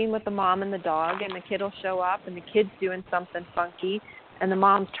 I'm working with the mom and the dog, and the kid will show up, and the kid's doing something funky, and the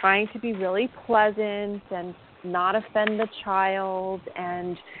mom's trying to be really pleasant and not offend the child.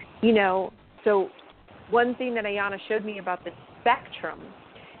 And, so one thing that Ayana showed me about the spectrum,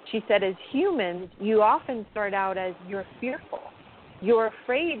 she said, as humans, you often start out as you're fearful. You're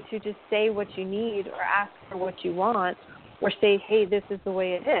afraid to just say what you need or ask for what you want or say, hey, this is the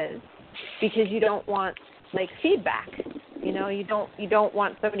way it is, because you don't want, feedback. You don't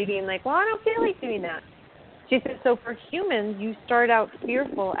want somebody being like, well, I don't feel like doing that. She said, so for humans, you start out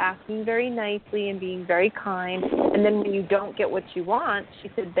fearful, asking very nicely and being very kind, and then when you don't get what you want, she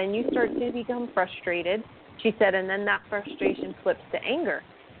said, then you start to become frustrated. She said, and then that frustration flips to anger.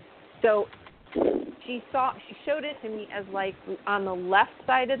 So she showed it to me as on the left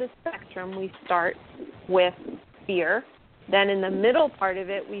side of the spectrum, we start with fear. Then in the middle part of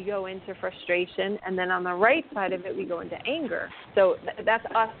it, we go into frustration. And then on the right side of it, we go into anger. So that's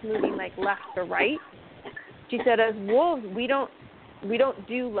us moving left to right. She said, as wolves, we don't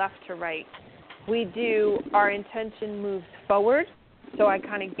do left to right. We do, our intention moves forward. So I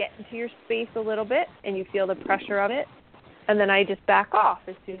kind of get into your space a little bit, and you feel the pressure of it. And then I just back off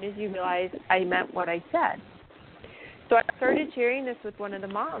as soon as you realize I meant what I said. So I started sharing this with one of the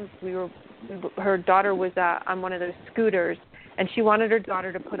moms. Her daughter was on one of those scooters, and she wanted her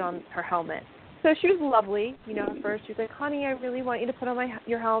daughter to put on her helmet. So she was lovely. At first she was like, honey, I really want you to put on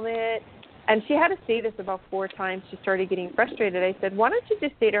your helmet. And she had to say this about 4 times. She started getting frustrated. I said, why don't you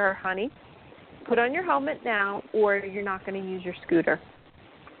just say to her, honey, put on your helmet now, or you're not going to use your scooter.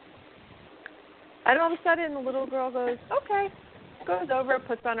 And all of a sudden, the little girl goes, okay, goes over,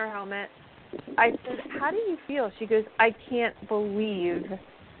 puts on her helmet. I said, how do you feel? She goes, I can't believe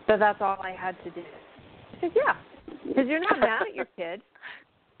that that's all I had to do. I said, yeah, because you're not mad at your kid.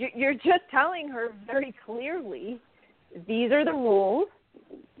 You're just telling her very clearly, these are the rules,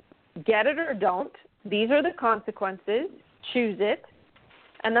 get it or don't. These are the consequences, choose it,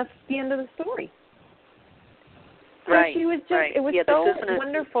 and that's the end of the story. Right, so she was just, right. It was so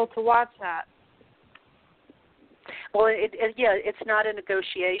wonderful to watch that. Well, it's not a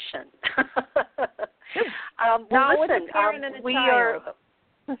negotiation. Not with listen, a parent and a we child.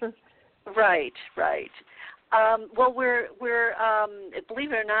 are right. Well, we're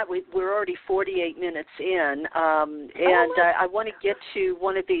believe it or not, we're already 48 minutes in, and I want to get to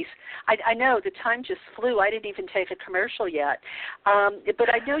one of these. I know the time just flew. I didn't even take a commercial yet, but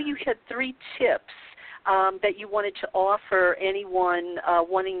I know you had 3 tips that you wanted to offer anyone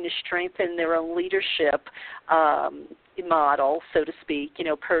wanting to strengthen their own leadership model, so to speak,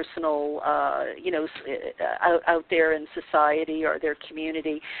 personal, out there in society or their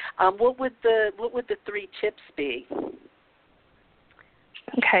community. What would the 3 tips be?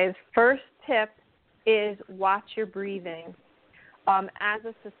 Okay, the first tip is watch your breathing. As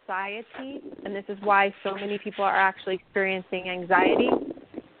a society, and this is why so many people are actually experiencing anxiety,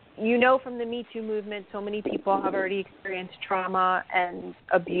 you know, from the Me Too movement, so many people have already experienced trauma and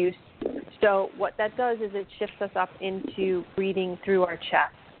abuse. So what that does is it shifts us up into breathing through our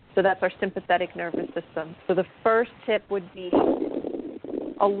chest. So that's our sympathetic nervous system. So the first tip would be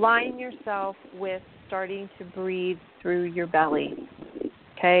align yourself with starting to breathe through your belly.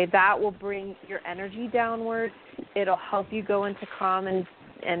 Okay, that will bring your energy downward. It'll help you go into calm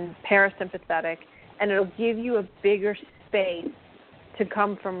and parasympathetic, and it'll give you a bigger space to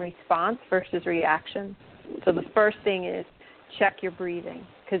come from response versus reaction. So the first thing is check your breathing,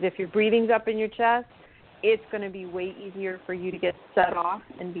 because if your breathing's up in your chest, it's going to be way easier for you to get set off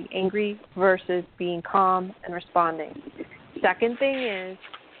and be angry versus being calm and responding. Second thing is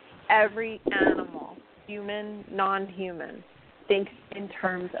every animal, human, non-human, thinks in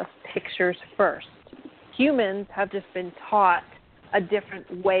terms of pictures first. Humans have just been taught a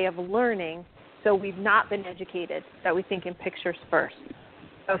different way of learning, so we've not been educated that we think in pictures first.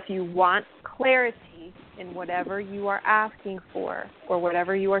 So if you want clarity in whatever you are asking for or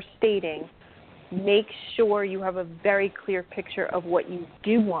whatever you are stating, make sure you have a very clear picture of what you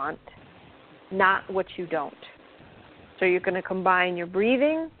do want, not what you don't. So you're going to combine your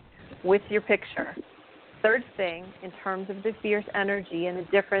breathing with your picture. Third thing, in terms of the fierce energy and the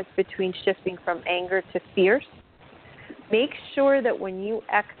difference between shifting from anger to fierce, make sure that when you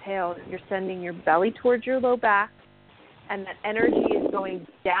exhale, you're sending your belly towards your low back, and that energy is going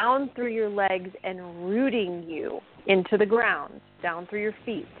down through your legs and rooting you into the ground, down through your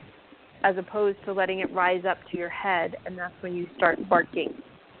feet, as opposed to letting it rise up to your head, and that's when you start barking.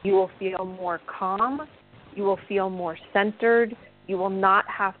 You will feel more calm. You will feel more centered. You will not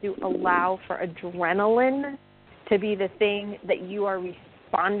have to allow for adrenaline to be the thing that you are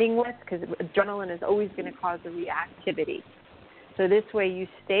responding with, because adrenaline is always going to cause a reactivity. So this way you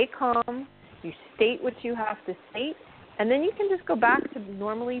stay calm, you state what you have to state, and then you can just go back to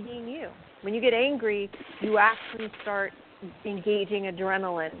normally being you. When you get angry, you actually start engaging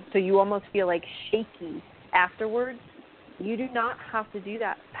adrenaline, so you almost feel like shaky afterwards. You do not have to do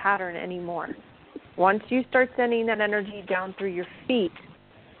that pattern anymore. Once you start sending that energy down through your feet,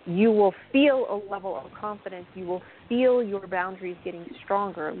 you will feel a level of confidence. You will feel your boundaries getting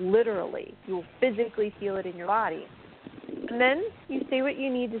stronger, literally. You will physically feel it in your body. And then you say what you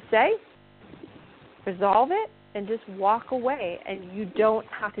need to say, resolve it, and just walk away. And you don't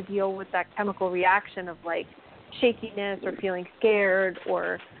have to deal with that chemical reaction of like shakiness or feeling scared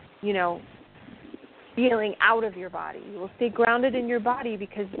or, you know, feeling out of your body. You will stay grounded in your body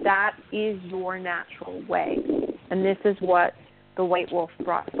because that is your natural way. And this is what the White Wolf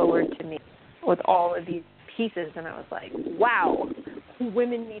brought forward to me with all of these pieces. And I was like, wow,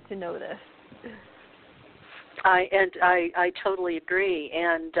 women need to know this. I totally agree,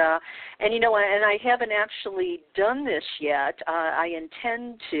 and you know, and I haven't actually done this yet. I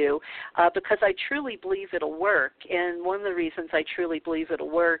intend to because I truly believe it'll work. And one of the reasons I truly believe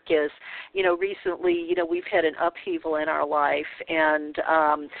it'll work is, you know, recently, you know, we've had an upheaval in our life, and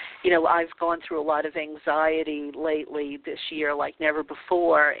you know, I've gone through a lot of anxiety lately this year, like never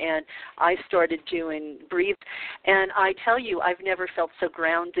before. And I started doing breathe, and I tell you, I've never felt so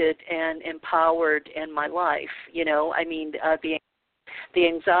grounded and empowered in my life. You know, I mean, the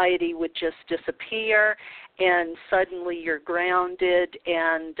anxiety would just disappear, and suddenly you're grounded.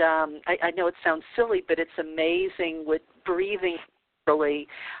 And I know it sounds silly, but it's amazing what breathing really,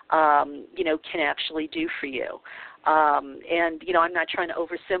 you know, can actually do for you. And, you know, I'm not trying to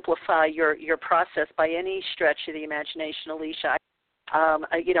oversimplify your process by any stretch of the imagination, Alecia.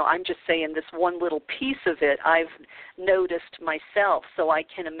 You know, I'm just saying this one little piece of it I've noticed myself, so I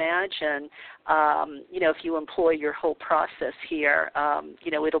can imagine, you know, if you employ your whole process here,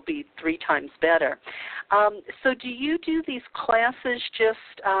 you know, it'll be 3 times better. So do you do these classes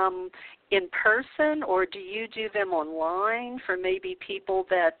just in person, or do you do them online for maybe people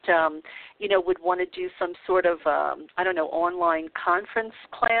that, you know, would want to do some sort of, I don't know, online conference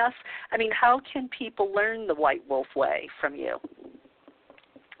class? I mean, how can people learn the White Wolf Way from you?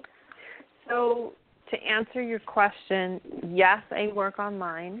 So to answer your question, yes, I work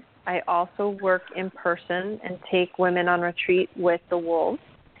online. I also work in person and take women on retreat with the wolves.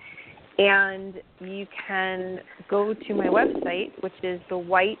 And you can go to my website, which is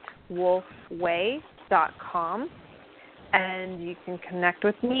thewhitewolfway.com, and you can connect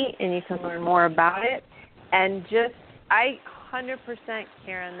with me and you can learn more about it. And just, 100%,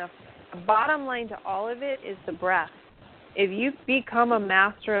 Karen, the bottom line to all of it is the breath. If you become a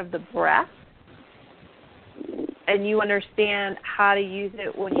master of the breath and you understand how to use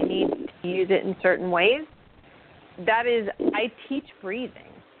it when you need to use it in certain ways, that is, I teach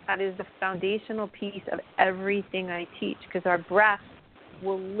breathing. That is the foundational piece of everything I teach, because our breath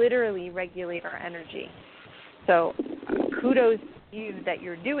will literally regulate our energy. So kudos to you that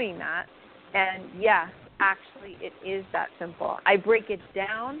you're doing that. And yes, actually, it is that simple. I break it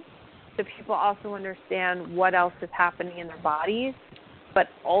down so people also understand what else is happening in their bodies. But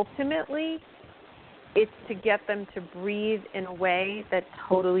ultimately, it's to get them to breathe in a way that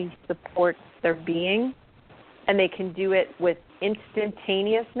totally supports their being. And they can do it with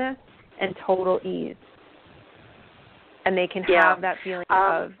instantaneousness and total ease. And they can have that feeling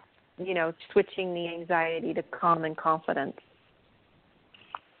of, switching the anxiety to calm and confidence.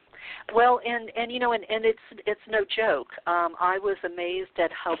 Well, and it's no joke. I was amazed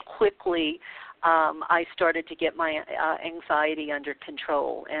at how quickly I started to get my anxiety under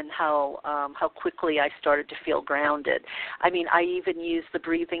control, and how quickly I started to feel grounded. I mean, I even use the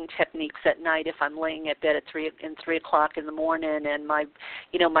breathing techniques at night if I'm laying at bed at 3 o'clock in the morning, and my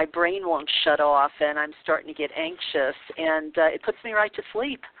brain won't shut off, and I'm starting to get anxious, and it puts me right to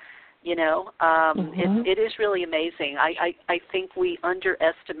sleep. It is really amazing. I think we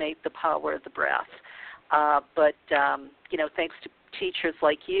underestimate the power of the breath, but thanks to teachers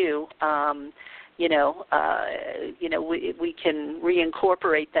like you, we can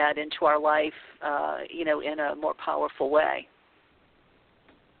reincorporate that into our life, in a more powerful way.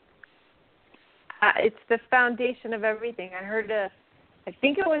 It's the foundation of everything. I heard I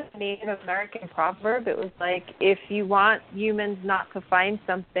think it was a Native American proverb. It was like, if you want humans not to find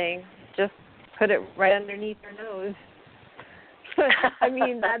something, just put it right underneath their nose. I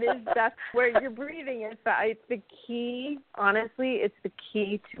mean, that's where you're breathing. It's the key. Honestly, it's the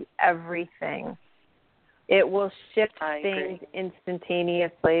key to everything. It will shift things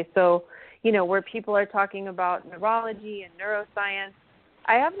instantaneously. So, where people are talking about neurology and neuroscience,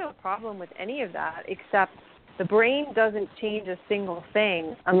 I have no problem with any of that, except the brain doesn't change a single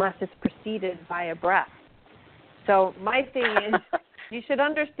thing unless it's preceded by a breath. So my thing is, you should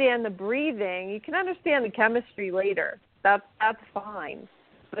understand the breathing. You can understand the chemistry later. That's fine.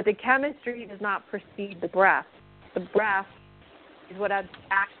 But the chemistry does not precede the breath. The breath is what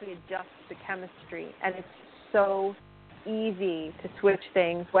actually adjusts the chemistry. And it's so easy to switch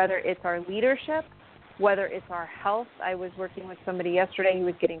things, whether it's our leadership, whether it's our health. I was working with somebody yesterday who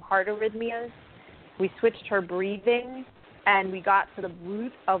was getting heart arrhythmias. We switched her breathing, and we got to the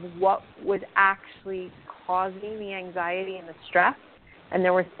root of what was actually causing the anxiety and the stress. And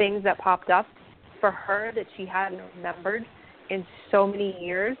there were things that popped up for her that she hadn't remembered in so many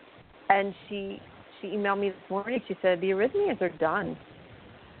years. And she emailed me this morning. She said, the arrhythmias are done.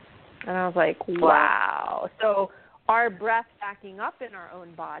 And I was like, wow. So our breath backing up in our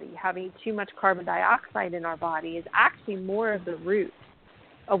own body, having too much carbon dioxide in our body, is actually more of the root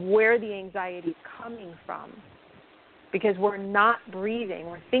of where the anxiety is coming from, because we're not breathing.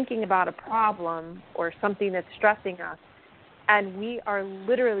 We're thinking about a problem or something that's stressing us, and we are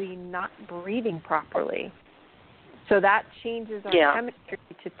literally not breathing properly. So that changes our chemistry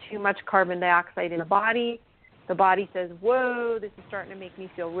to too much carbon dioxide in the body. The body says, whoa, this is starting to make me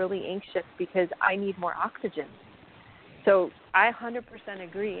feel really anxious because I need more oxygen. So I 100%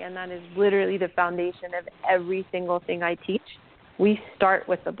 agree, and that is literally the foundation of every single thing I teach. We start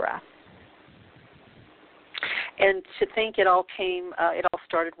with the breath. And to think it all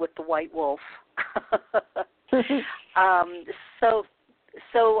started with the white wolf.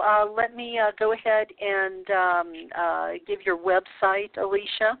 So let me go ahead and give your website,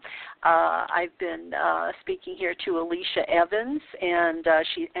 Alecia. I've been speaking here to Alecia Evans, and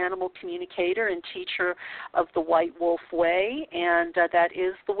she's animal communicator and teacher of the White Wolf Way, and that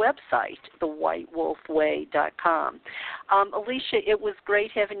is the website, thewhitewolfway.com. Alecia, it was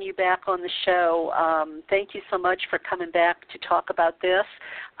great having you back on the show. Thank you so much for coming back to talk about this,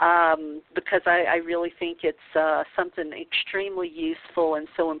 because I really think it's something extremely useful and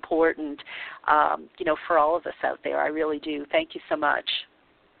so important, for all of us out there. I really do. Thank you so much.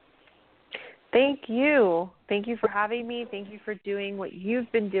 Thank you. Thank you for having me. Thank you for doing what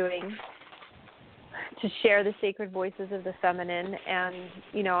you've been doing to share the sacred voices of the feminine. And,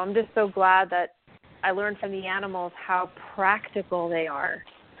 I'm just so glad that I learned from the animals how practical they are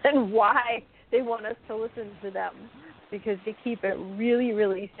and why they want us to listen to them, because they keep it really,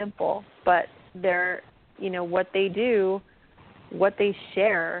 really simple. But they're, what they do, what they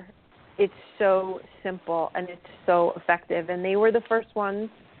share, it's so simple and it's so effective. And they were the first ones,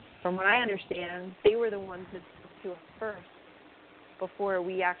 from what I understand, they were the ones that spoke to us first before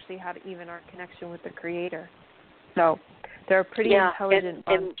we actually had even our connection with the Creator. So they're a pretty intelligent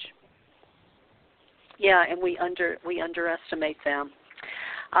bunch. And we underestimate them.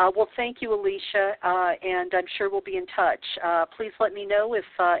 Well, thank you, Alecia, and I'm sure we'll be in touch. Please let me know if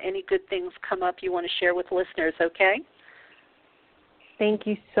any good things come up you want to share with listeners, okay? Thank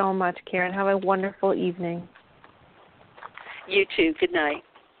you so much, Karen. Have a wonderful evening. You too. Good night.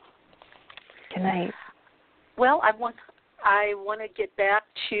 Good night. Well, I want to get back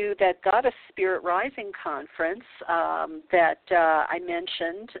to that Goddess Spirit Rising conference that I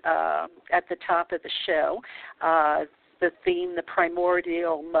mentioned at the top of the show. The theme, the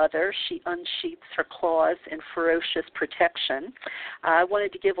primordial mother, she unsheaths her claws in ferocious protection. I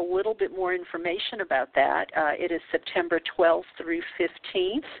wanted to give a little bit more information about that. It is September 12th through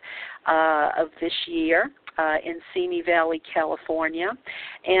 15th of this year. In Simi Valley, California.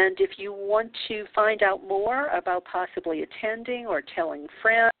 And if you want to find out more about possibly attending or telling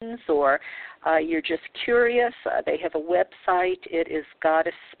friends, or you're just curious, they have a website. It is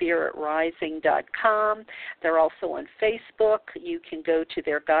goddessspiritrising.com. They're also on Facebook. You can go to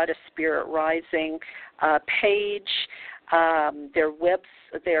their Goddess Spirit Rising page.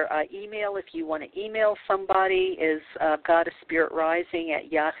 Their email, if you want to email somebody, is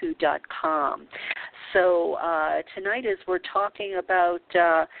goddessspiritrising@yahoo.com. So tonight, as we're talking about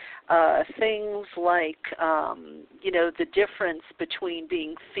things like, the difference between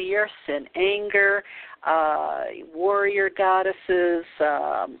being fierce and anger, warrior goddesses,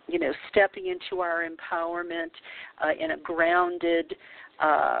 stepping into our empowerment in a grounded,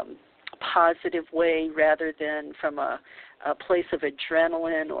 positive way rather than from a place of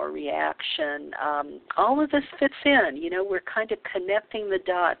adrenaline or reaction. All of this fits in. We're kind of connecting the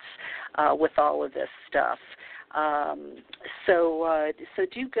dots with all of this stuff. So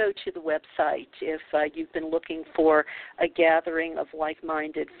do go to the website if you've been looking for a gathering of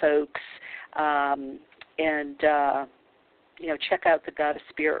like-minded folks, and check out the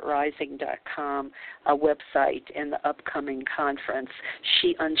goddessspiritrising.com website and the upcoming conference.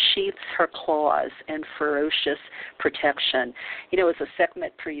 She unsheaths her claws in ferocious protection. As a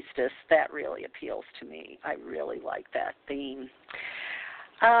Sekhmet priestess, that really appeals to me. I really like that theme.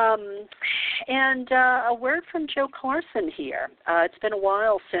 And a word from Jo Carson here. It's been a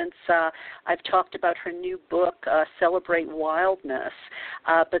while since I've talked about her new book, Celebrate Wildness,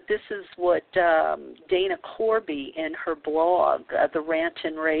 but this is what Dana Corby in her blog, The Rant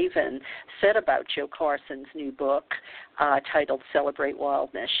and Raven, said about Jo Carson's new book titled Celebrate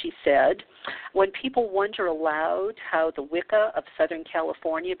Wildness. She said, when people wonder aloud how the Wicca of Southern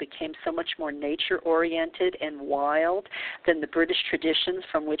California became so much more nature-oriented and wild than the British traditions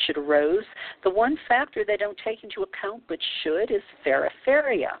from which it arose, the one factor they don't take into account but should is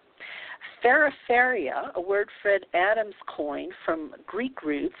Feraferia. Feraferia, a word Fred Adams coined from Greek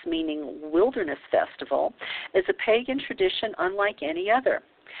roots meaning wilderness festival, is a pagan tradition unlike any other.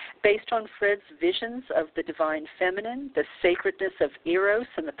 Based on Fred's visions of the divine feminine, the sacredness of Eros,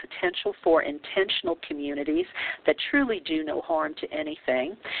 and the potential for intentional communities that truly do no harm to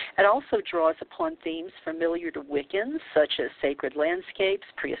anything, it also draws upon themes familiar to Wiccans, such as sacred landscapes,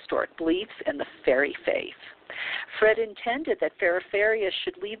 prehistoric beliefs, and the fairy faith. Fred intended that Feraferia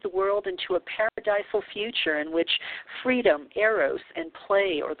should lead the world into a paradisal future in which freedom, eros, and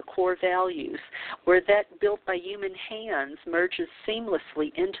play are the core values, where that built by human hands merges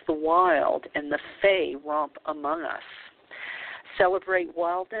seamlessly into the wild and the fae romp among us. Celebrate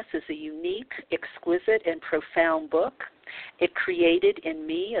Wildness is a unique, exquisite, and profound book. It created in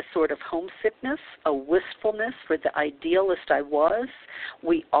me a sort of homesickness, a wistfulness for the idealist I was,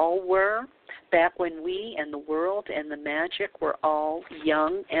 we all were, back when we and the world and the magic were all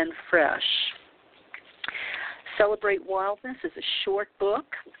young and fresh. Celebrate Wildness is a short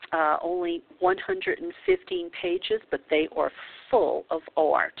book, only 115 pages, but they are full of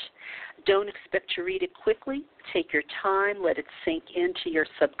art. Don't expect to read it quickly. Take your time. Let it sink into your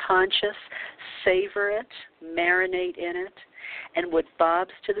subconscious. Savor it. Marinate in it. And what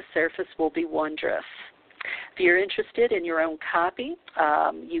bobs to the surface will be wondrous. If you're interested in your own copy,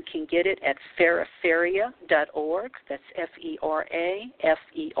 you can get it at feraferia.org. That's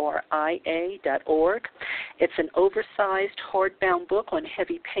FERAFERIA.org. It's an oversized hardbound book on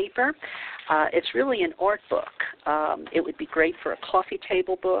heavy paper. It's really an art book. It would be great for a coffee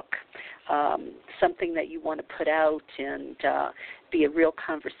table book, something that you want to put out and be a real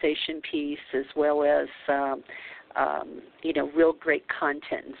conversation piece, as well as real great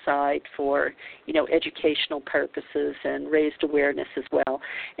content inside for, educational purposes and raised awareness as well.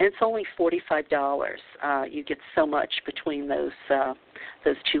 And it's only $45. You get so much between those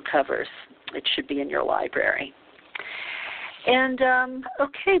two covers. It should be in your library. And,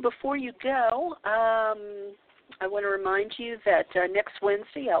 okay, before you go, I want to remind you that next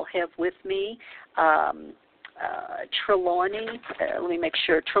Wednesday I'll have with me Trelawney, let me make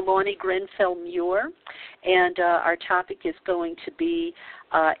sure, Trelawney Grenfell-Muir, and our topic is going to be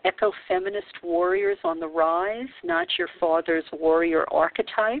Eco-Feminist Warriors on the Rise, Not Your Father's Warrior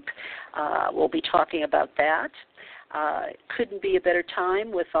Archetype. We'll be talking about that. Couldn't be a better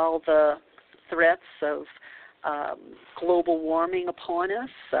time with all the threats of global warming upon us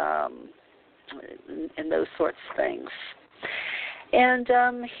and those sorts of things. And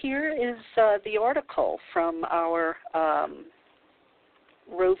here is the article from our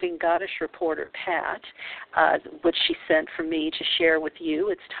roving goddess reporter, Pat, which she sent for me to share with you.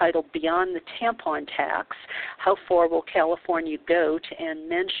 It's titled Beyond the Tampon Tax, How Far Will California Go to End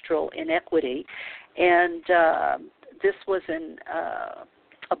Menstrual Inequity? And this was in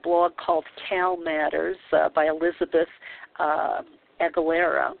a blog called Cal Matters by Elizabeth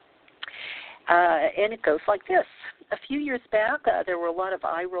Aguilera. And it goes like this. A few years back, there were a lot of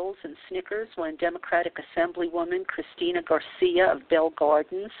eye rolls and snickers when Democratic Assemblywoman Cristina Garcia of Bell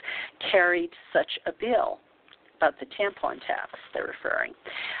Gardens carried such a bill about the tampon tax, they're referring.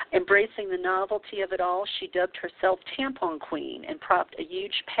 Embracing the novelty of it all, she dubbed herself Tampon Queen and propped a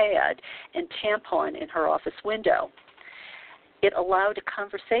huge pad and tampon in her office window. It allowed a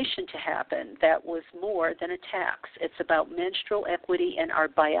conversation to happen that was more than a tax. It's about menstrual equity and our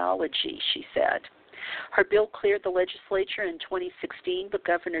biology, she said. Her bill cleared the legislature in 2016, but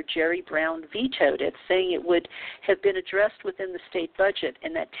Governor Jerry Brown vetoed it, saying it would have been addressed within the state budget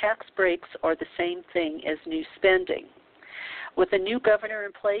and that tax breaks are the same thing as new spending. With a new governor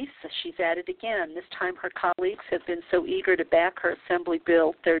in place, she's at it again. This time her colleagues have been so eager to back her Assembly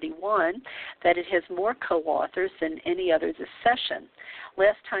Bill 31 that it has more co-authors than any other this session.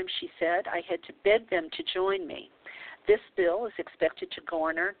 Last time, she said, I had to beg them to join me. This bill is expected to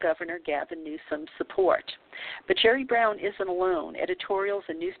garner Governor Gavin Newsom's support. But Jerry Brown isn't alone. Editorials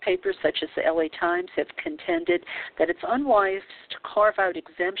and newspapers such as the LA Times have contended that it's unwise to carve out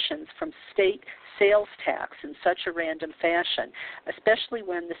exemptions from state sales tax in such a random fashion, especially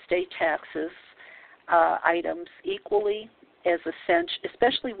when the state taxes items equally as essential,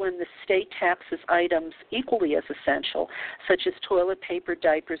 especially when the state taxes items equally as essential, such as toilet paper,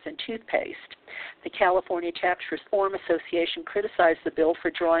 diapers, and toothpaste. The California Tax Reform Association criticized the bill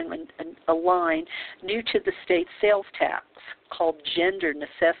for drawing a line new to the state sales tax called gender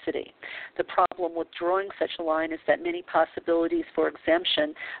necessity. The problem with drawing such a line is that many possibilities for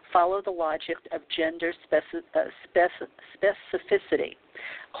exemption follow the logic of gender specificity.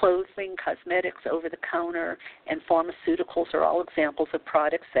 Clothing, cosmetics, over-the-counter, and pharmaceuticals are all examples of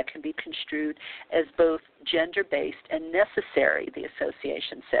products that can be construed as both gender-based and necessary, the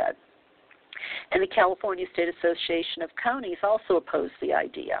association said. And the California State Association of Counties also opposed the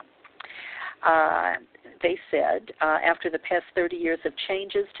idea. They said, after the past 30 years of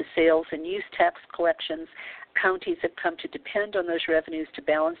changes to sales and use tax collections, counties have come to depend on those revenues to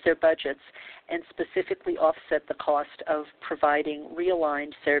balance their budgets and specifically offset the cost of providing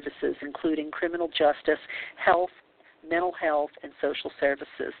realigned services, including criminal justice, health, mental health, and social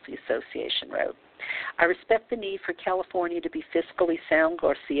services, the association wrote. I respect the need for California to be fiscally sound,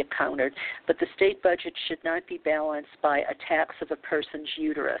 Garcia countered, but the state budget should not be balanced by a tax of a person's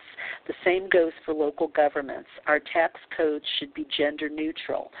uterus. The same goes for local governments. Our tax codes should be gender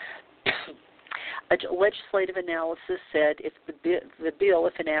neutral. A legislative analysis said if the bill,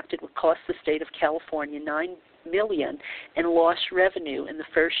 if enacted, would cost the state of California $9 million in lost revenue in the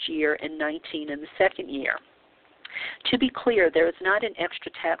first year and $19 million in the second year. To be clear, there is not an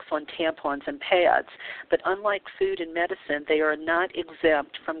extra tax on tampons and pads, but unlike food and medicine, they are not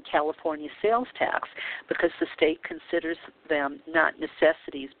exempt from California sales tax because the state considers them not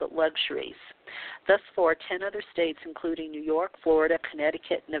necessities but luxuries. Thus far, 10 other states, including New York, Florida,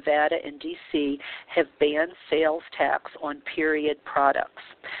 Connecticut, Nevada, and D.C., have banned sales tax on period products.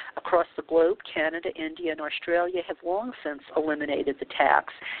 Across the globe, Canada, India, and Australia have long since eliminated the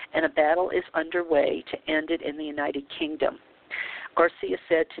tax, and a battle is underway to end it in the United Kingdom. Garcia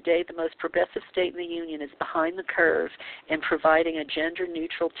said, today the most progressive state in the union is behind the curve in providing a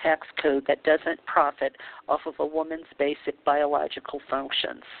gender-neutral tax code that doesn't profit off of a woman's basic biological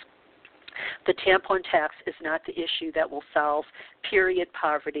functions. The tampon tax is not the issue that will solve period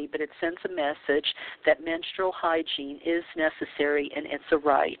poverty, but it sends a message that menstrual hygiene is necessary and it's a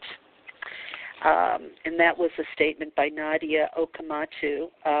right. And that was a statement by Nadia Okamoto,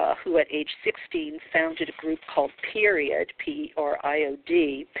 who at age 16 founded a group called Period,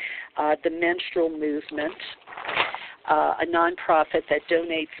 P-R-I-O-D, the Menstrual Movement, a nonprofit that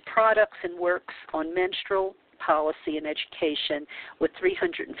donates products and works on menstrual policy and education with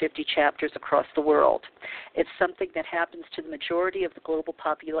 350 chapters across the world. It's something that happens to the majority of the global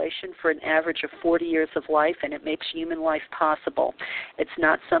population for an average of 40 years of life, and it makes human life possible. It's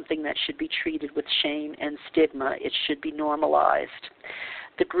not something that should be treated with shame and stigma. It should be normalized.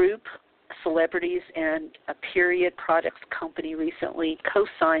 The group, celebrities, and a period products company recently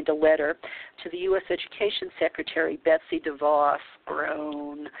co-signed a letter to the U.S. Education Secretary, Betsy DeVos,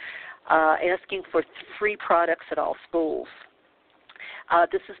 asking for free products at all schools.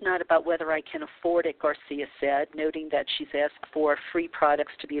 This is not about whether I can afford it, Garcia said, noting that she's asked for free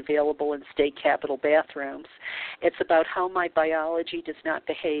products to be available in state capitol bathrooms. It's about how my biology does not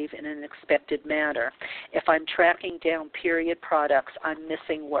behave in an expected manner. If I'm tracking down period products, I'm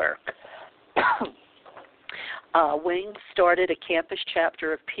missing work. Wing started a campus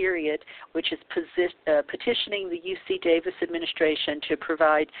chapter of Period, which is petitioning the UC Davis administration to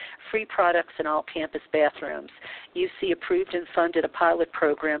provide free products in all campus bathrooms. UC approved and funded a pilot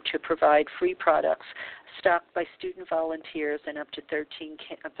program to provide free products stocked by student volunteers in up to 13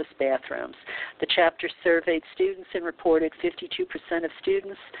 campus bathrooms. The chapter surveyed students and reported 52% of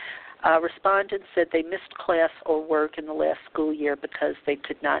students respondents said they missed class or work in the last school year because they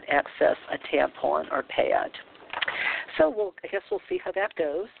could not access a tampon or pad. So I guess we'll see how that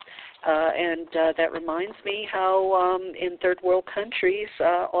goes. And that reminds me how in third world countries,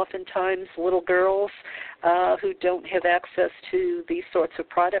 oftentimes little girls who don't have access to these sorts of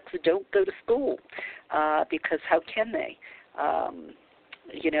products don't go to school because how can they?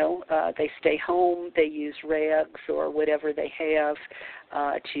 They stay home, they use rags or whatever they have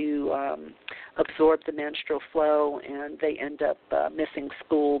to absorb the menstrual flow, and they end up missing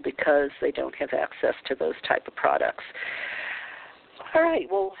school because they don't have access to those type of products. All right.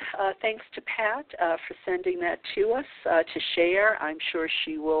 Well, thanks to Pat for sending that to us to share. I'm sure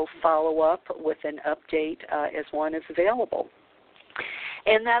she will follow up with an update as one is available.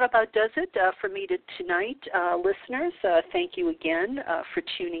 And that about does it for me tonight, listeners. Thank you again for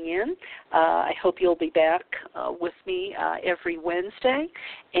tuning in. I hope you'll be back with me every Wednesday.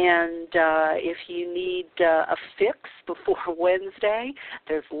 And if you need a fix before Wednesday,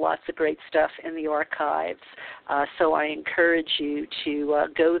 there's lots of great stuff in the archives. So I encourage you to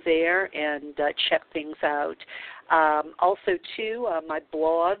go there and check things out. Also, too, my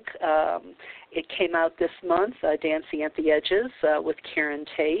blog, it came out this month, Dancing at the Edges with Karen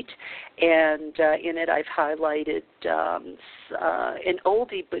Tate, and in it I've highlighted an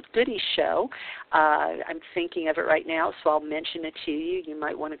oldie but goodie show. I'm thinking of it right now, so I'll mention it to you. You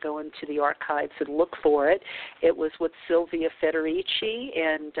might want to go into the archives and look for it. It was with Sylvia Federici,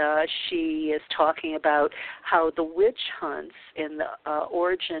 and she is talking about how the witch hunts and the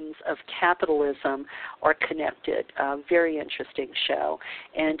origins of capitalism are connected. Very interesting show.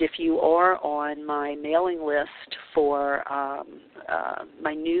 And if you are on my mailing list for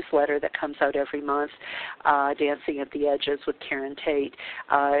my newsletter that comes out every month, Dancing at the Edges with Karen Tate,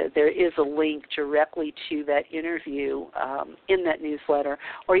 there is a link directly to that interview in that newsletter,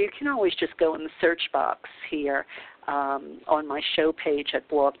 or you can always just go in the search box here on my show page at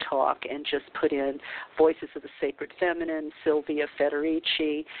Blog Talk and just put in Voices of the Sacred Feminine, Sylvia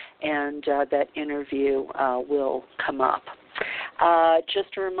Federici, and that interview will come up.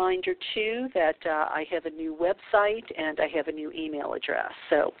 Just a reminder, too, that I have a new website and I have a new email address.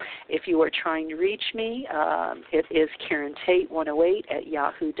 So if you are trying to reach me, it is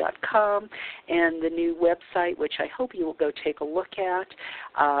KarenTate108@yahoo.com. And the new website, which I hope you will go take a look at,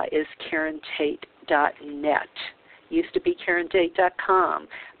 is KarenTate.net. Used to be KarenTate.com.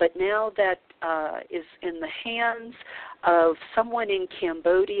 But now that is in the hands of someone in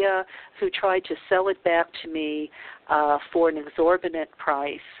Cambodia who tried to sell it back to me for an exorbitant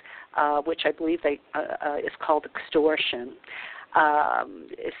price, which I believe is called extortion.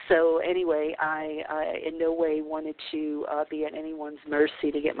 So anyway, I in no way wanted to be at anyone's mercy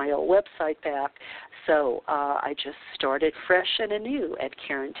to get my old website back, so I just started fresh and anew at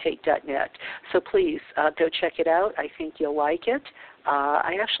KarenTate.net. So please go check it out. I think you'll like it.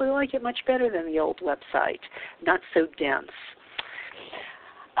 I actually like it much better than the old website, not so dense.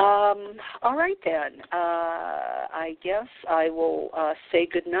 All right, then. I guess I will say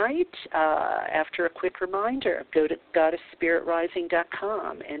goodnight after a quick reminder. Go to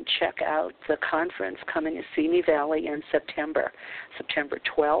goddessspiritrising.com and check out the conference coming to Simi Valley in September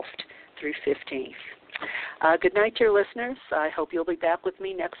 12th through 15th. Good night, dear listeners. I hope you'll be back with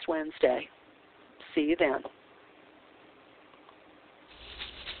me next Wednesday. See you then.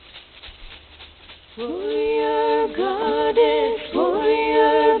 Warrior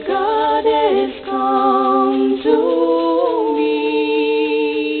goddess, come to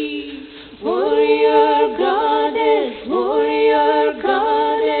me. Warrior goddess.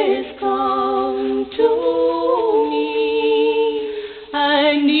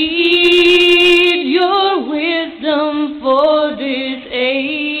 need your wisdom for this age.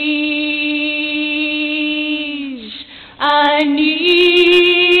 I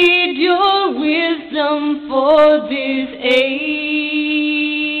need your wisdom for this age.